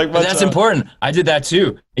wasn't like much. But that's important. I did that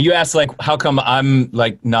too. You asked like, how come I'm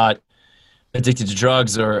like not addicted to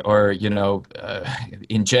drugs or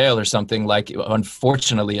in jail or something? Like,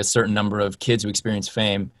 unfortunately, a certain number of kids who experience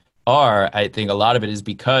fame are. I think a lot of it is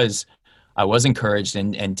because I was encouraged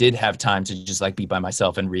and did have time to just like be by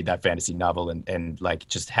myself and read that fantasy novel and like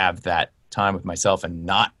just have that time with myself and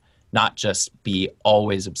not just be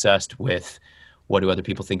always obsessed with what do other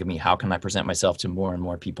people think of me? How can I present myself to more and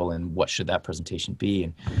more people? And what should that presentation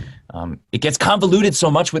be? And it gets convoluted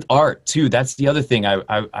so much with art too. That's the other thing. That's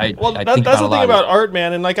the thing about art,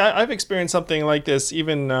 man. And like I've experienced something like this.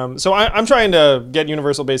 Even so, I'm trying to get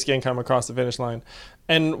universal basic income across the finish line.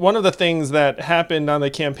 And one of the things that happened on the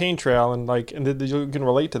campaign trail, and you can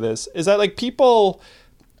relate to this, is that like people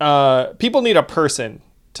need a person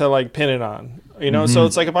to like pin it on. So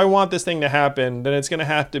it's like, if I want this thing to happen, then it's going to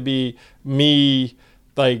have to be me,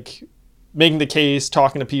 like making the case,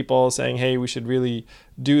 talking to people, saying, hey, we should really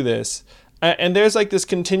do this. And there's like this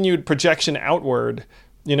continued projection outward,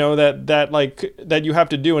 that you have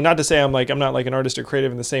to do. And not to say I'm not like an artist or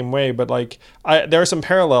creative in the same way, but like there are some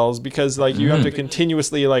parallels, because like you have to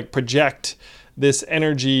continuously like project this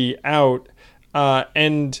energy out,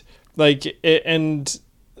 and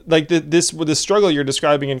the struggle you're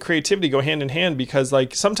describing and creativity go hand in hand, because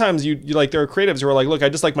like sometimes you like, there are creatives who are like, look, I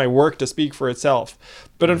just like my work to speak for itself,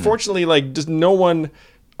 but unfortunately like just no one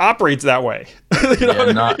operates that way.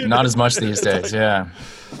 Not as much these days.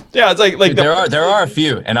 It's like Dude, there are a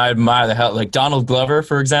few, and I admire the hell, like Donald Glover,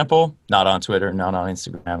 for example, not on Twitter, not on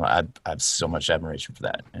Instagram. I have so much admiration for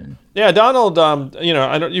that. And Donald,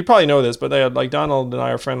 you probably know this, but Donald and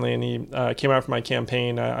I are friendly, and he came out for my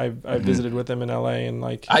campaign. I visited with him in LA, and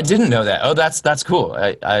like I didn't know that. Oh, that's cool.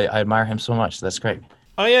 I admire him so much. That's great.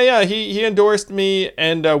 Oh yeah. He endorsed me,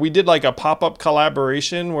 and we did like a pop-up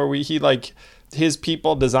collaboration where his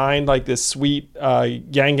people designed like this sweet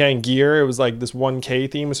Gang gear. It was like this 1K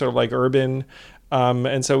theme, sort of like urban.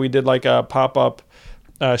 And so we did like a pop-up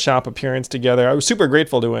shop appearance together. I was super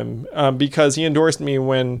grateful to him because he endorsed me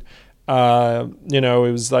when,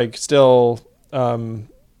 it was like still,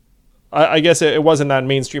 I guess it wasn't that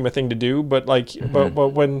mainstream a thing to do, but like,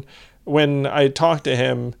 but when I talked to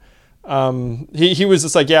him, he was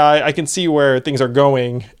just like, yeah, I can see where things are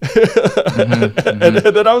going. And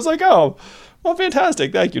then I was like, oh, well,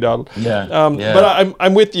 fantastic. Thank you, Donald. Yeah. But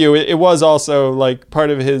I'm with you. It was also like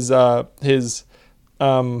part of his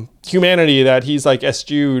humanity that he's like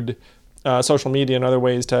eschewed social media and other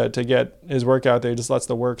ways to get his work out there. He just lets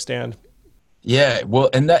the work stand. Yeah.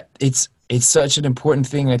 Well, and that it's such an important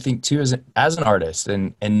thing, I think, too, as an artist.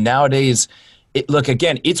 And nowadays, look,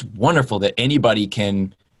 again, it's wonderful that anybody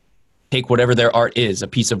can take whatever their art is, a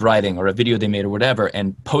piece of writing or a video they made or whatever,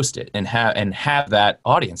 and post it and have that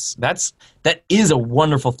audience. That is a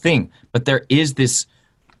wonderful thing. But there is this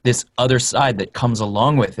other side that comes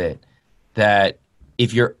along with it, that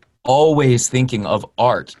if you're always thinking of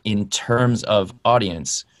art in terms of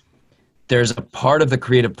audience, there's a part of the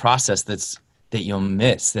creative process that you'll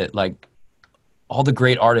miss, that like all the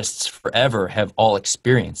great artists forever have all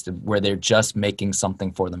experienced, where they're just making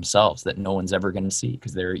something for themselves that no one's ever going to see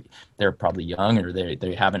because they're probably young, or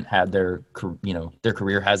they haven't had their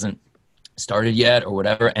career hasn't started yet or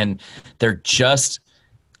whatever, and they're just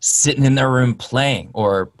sitting in their room playing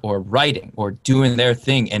or writing or doing their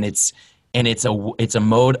thing, and it's a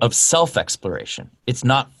mode of self-exploration. It's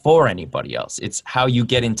not for anybody else. It's how you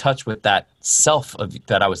get in touch with that self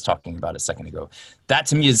that I was talking about a second ago. That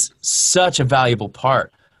to me is such a valuable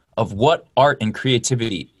part of what art and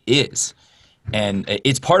creativity is. And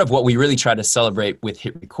it's part of what we really try to celebrate with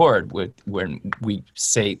Hit Record, when we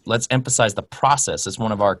say, let's emphasize the process as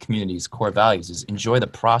one of our community's core values, is enjoy the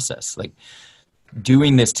process. Like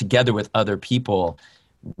doing this together with other people,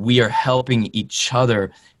 we are helping each other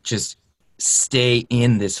just stay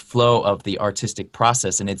in this flow of the artistic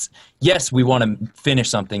process. And it's, yes, we want to finish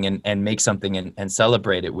something and make something and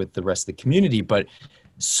celebrate it with the rest of the community, but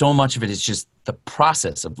so much of it is just the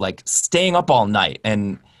process of like staying up all night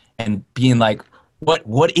and being like,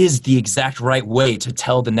 what is the exact right way to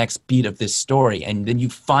tell the next beat of this story, and then you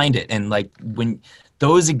find it. And like when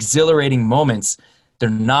those exhilarating moments, they're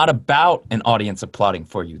not about an audience applauding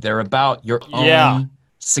for you, they're about your own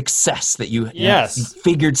success, that you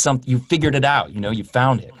figured it out, you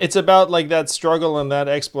found it. It's about like that struggle and that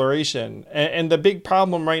exploration. And the big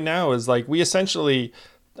problem right now is like we essentially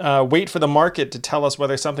wait for the market to tell us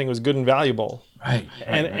whether something was good and valuable,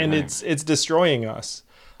 and it's destroying us.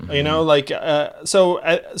 Like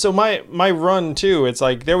so my run too, it's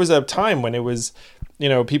like there was a time when it was,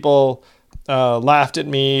 people laughed at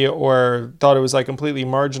me or thought it was like completely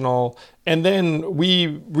marginal, and then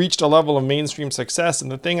we reached a level of mainstream success.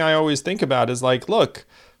 And the thing I always think about is like, look,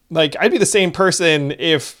 like I'd be the same person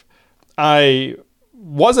if I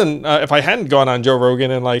wasn't if I hadn't gone on Joe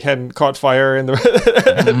Rogan and like hadn't caught fire and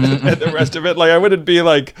the rest of it. Like I wouldn't be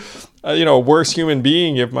like a worse human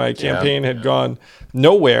being if my campaign had gone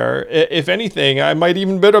nowhere. If anything, I might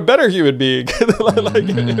even been a better human being like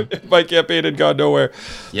if my campaign had gone nowhere.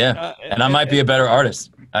 And I might be a better artist.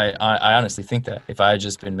 I honestly think that if I had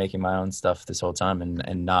just been making my own stuff this whole time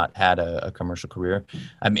and not had a commercial career,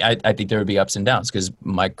 I mean, I think there would be ups and downs, because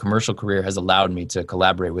my commercial career has allowed me to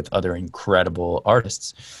collaborate with other incredible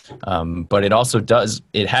artists. But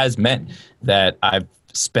it has meant that I've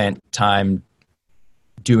spent time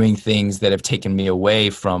doing things that have taken me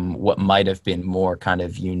away from what might have been more kind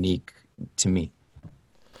of unique to me.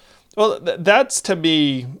 Well, that's to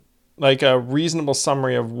be like a reasonable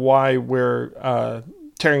summary of why we're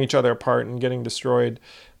tearing each other apart and getting destroyed,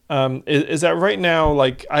 is that right now,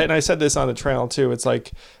 like, I said this on the trail too, it's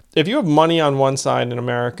like, if you have money on one side in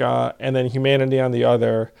America and then humanity on the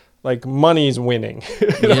other, like money's winning.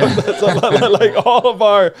 That's like all of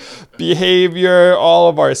our behavior, all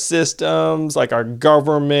of our systems, like our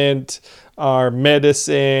government, our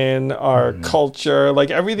medicine, our culture,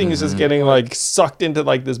 like everything is just getting like sucked into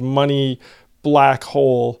like this money black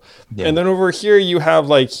hole. And then over here you have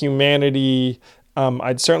like humanity.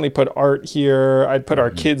 I'd certainly put art here. I'd put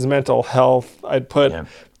our kids' mental health. I'd put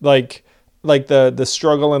like the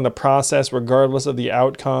struggle and the process, regardless of the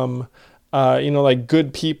outcome. Like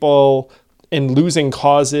good people in losing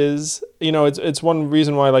causes. It's one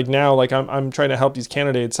reason why like now like I'm trying to help these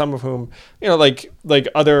candidates, some of whom like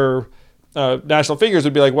other national figures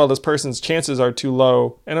would be like, well, this person's chances are too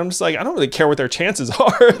low, and I'm just like, I don't really care what their chances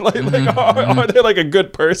are. Are they like a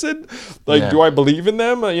good person? Like, do I believe in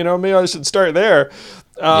them? Maybe I should start there.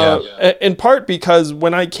 In part because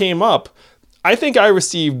when I came up, I think I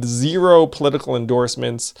received 0 political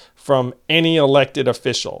endorsements from any elected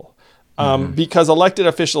official, because elected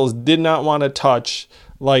officials did not want to touch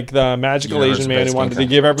like the magical Asian man who wanted to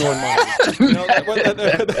give everyone money.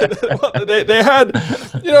 They had,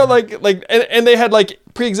 and they had like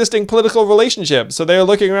pre-existing political relationships. So they were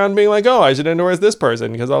looking around being like, oh, I should endorse this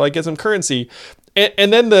person because I'll like get some currency.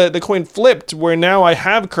 And then the coin flipped, where now I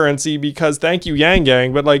have currency because thank you, Yang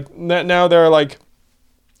Gang. But like now there are like,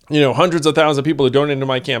 hundreds of thousands of people who donate to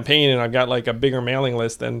my campaign, and I've got like a bigger mailing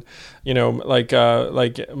list than,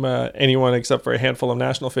 anyone except for a handful of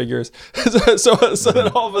national figures. so then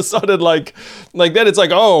all of a sudden, like then it's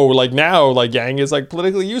like, oh, like now, like Yang is like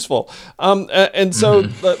politically useful. And so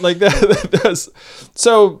like that,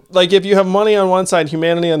 so like if you have money on one side,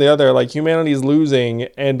 humanity on the other, like humanity is losing,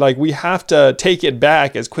 and like we have to take it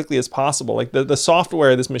back as quickly as possible. Like the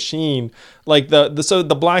software, this machine, like so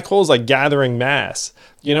the black hole is like gathering mass.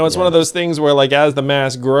 It's one of those things where like as the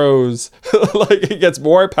mass grows, like it gets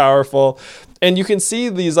more powerful, and you can see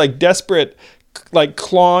these like desperate like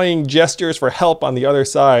clawing gestures for help on the other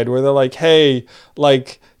side, where they're like, hey,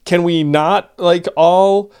 like can we not like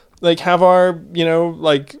all like have our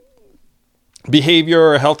like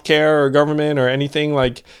behavior or healthcare or government or anything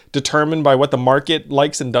like determined by what the market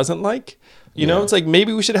likes and doesn't like? It's like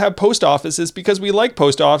maybe we should have post offices because we like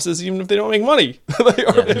post offices even if they don't make money.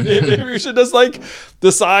 Maybe we should just like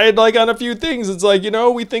decide like on a few things. It's like,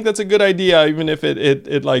 we think that's a good idea even if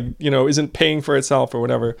it like, isn't paying for itself or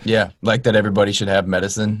whatever. Yeah, like that everybody should have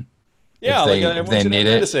medicine. Yeah, if they need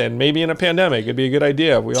it. Medicine. Maybe in a pandemic it'd be a good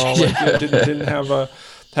idea. We all like, didn't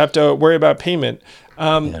have to worry about payment.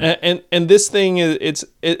 And this thing is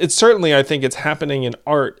it's certainly, I think it's happening in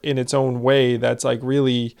art in its own way that's like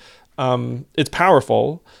really it's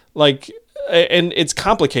powerful, like, and it's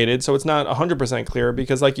complicated, so it's not 100% clear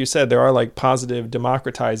because, like you said, there are like positive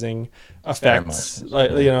democratizing effects, like,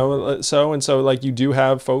 so like you do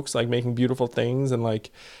have folks like making beautiful things and like,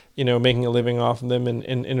 making a living off of them in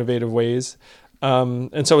innovative ways.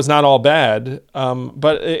 And so it's not all bad,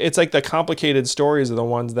 but it's like the complicated stories are the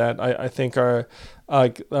ones that I think are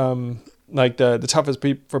like like the toughest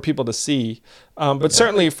for people to see. But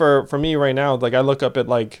certainly for me right now, like I look up at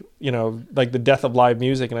like, you know, like the death of live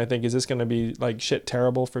music and I think, is this going to be like shit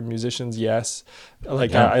terrible for musicians? Yes.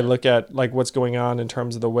 Like I look at like what's going on in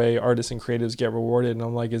terms of the way artists and creatives get rewarded. And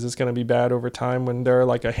I'm like, is this going to be bad over time when there are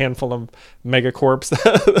like a handful of megacorps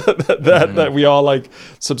that we all like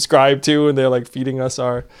subscribe to and they're like feeding us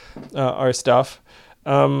our stuff.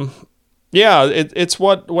 Yeah, it's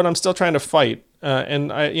what I'm still trying to fight.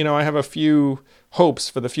 And I have a few hopes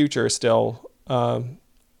for the future still.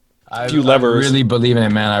 Few levers. I really believe in it,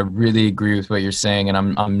 man. I really agree with what you're saying,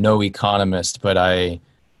 and I'm no economist, but I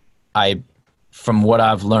from what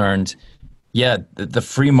I've learned, yeah, the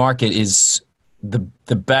free market is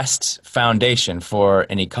the best foundation for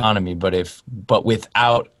an economy. But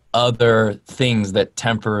without other things that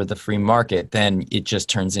temper the free market, then it just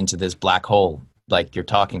turns into this black hole, like you're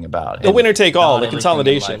talking about. The winner take all, the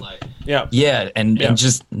consolidation. Yeah, and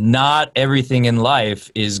just not everything in life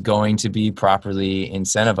is going to be properly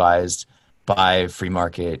incentivized by free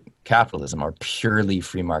market capitalism or purely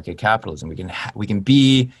free market capitalism. We can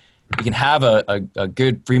have a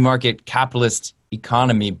good free market capitalist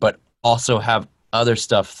economy, but also have other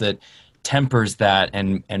stuff that tempers that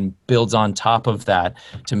and builds on top of that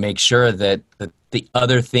to make sure that the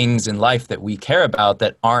other things in life that we care about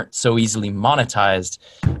that aren't so easily monetized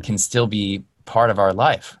can still be part of our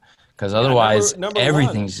life. Because otherwise, number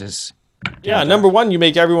everything's just... Yeah, number one, you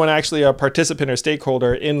make everyone actually a participant or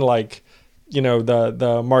stakeholder in like, you know,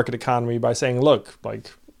 the market economy by saying, look, like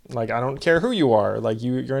I don't care who you are, like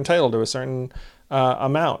you're entitled to a certain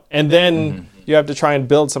amount. And then you have to try and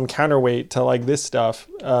build some counterweight to like this stuff,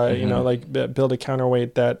 you know, like build a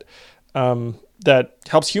counterweight that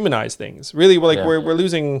helps humanize things. Really, like we're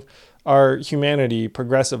losing our humanity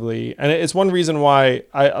progressively, and it's one reason why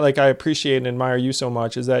I appreciate and admire you so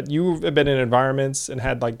much, is that you've been in environments and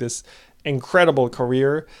had like this incredible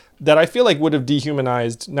career that I feel like would have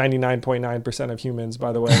dehumanized 99.9% of humans,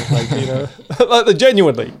 by the way, like, you know,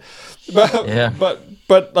 genuinely,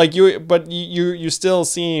 but like you still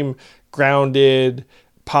seem grounded,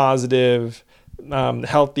 positive,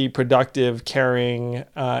 healthy, productive, caring,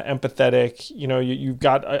 empathetic. You know, you've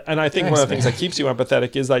got, and I think one of the things that keeps you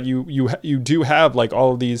empathetic is that you do have like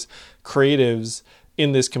all of these creatives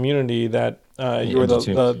in this community that you're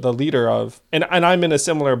the leader of, and I'm in a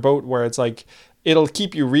similar boat where it's like it'll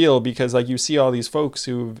keep you real because like you see all these folks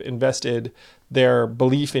who've invested their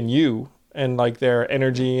belief in you and like their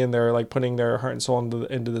energy and they're like putting their heart and soul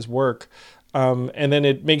into this work. And then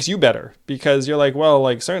it makes you better because you're like, well,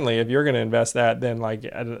 like certainly if you're going to invest that, then like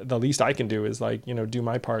the least I can do is like, you know, do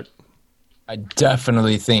my part. I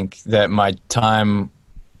definitely think that my time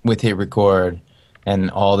with Hit Record and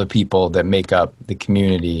all the people that make up the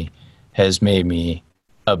community has made me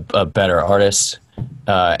a better artist,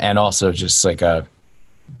 and also just like a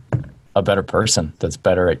better person that's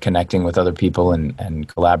better at connecting with other people and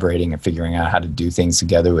collaborating and figuring out how to do things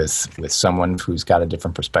together with someone who's got a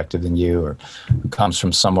different perspective than you or who comes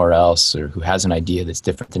from somewhere else or who has an idea that's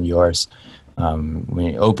different than yours.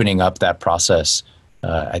 Opening up that process,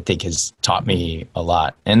 I think has taught me a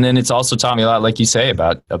lot. And then it's also taught me a lot, like you say,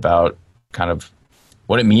 about kind of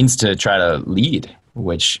what it means to try to lead,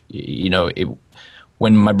 which, you know,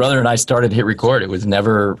 when my brother and I started Hit Record, it was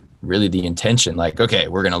never really the intention, like, okay,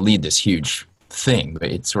 we're going to lead this huge thing. But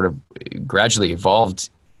it sort of gradually evolved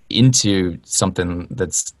into something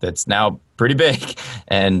that's now pretty big.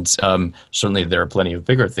 And certainly there are plenty of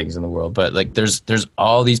bigger things in the world, but like there's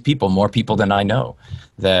all these people, more people than I know,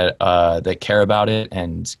 that care about it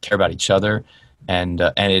and care about each other. And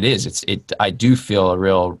I do feel a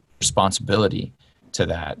real responsibility to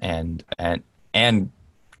that and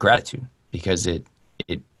gratitude, because it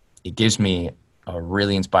gives me a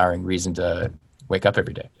really inspiring reason to wake up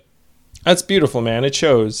every day. That's beautiful, man. It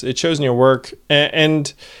shows in your work.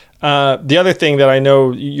 And the other thing that I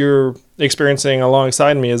know you're experiencing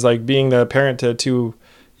alongside me is like being the parent to two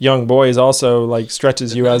young boys also like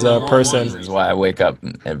stretches you as a person. This is why I wake up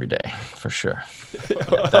every day, for sure.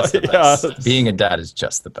 That's the best. Yeah. Being a dad is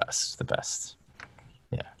just the best.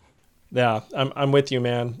 Yeah. Yeah, I'm with you,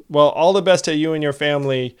 man. Well, all the best to you and your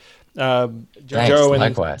family. Thanks, Joe,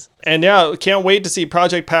 likewise. And yeah, can't wait to see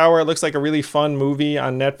Project Power. It looks like a really fun movie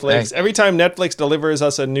on Netflix. Thanks. Every time Netflix delivers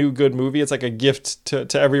us a new good movie, it's like a gift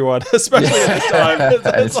to everyone, especially at this time.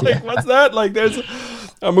 It's like, what's that? Like, there's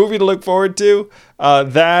a movie to look forward to.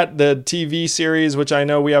 The TV series, which I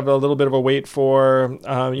know we have a little bit of a wait for.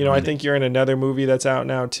 I think you're in another movie that's out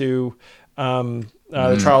now too.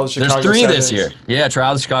 The Trial of Chicago. There's 3 7. this year. Yeah,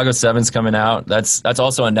 Trial of Chicago 7's coming out. That's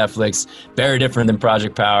also on Netflix. Very different than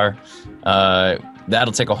Project Power.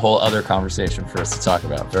 that'll take a whole other conversation for us to talk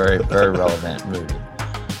about. Very, very relevant movie.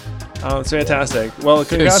 Oh, it's fantastic. Well, Dude,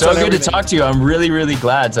 congrats so on good everything. to talk to you. I'm really, really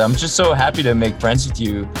glad. I'm just so happy to make friends with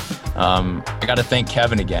you. I got to thank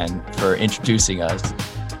Kevin again for introducing us,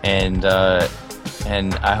 and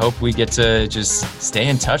I hope we get to just stay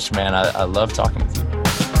in touch, man. I love talking with you.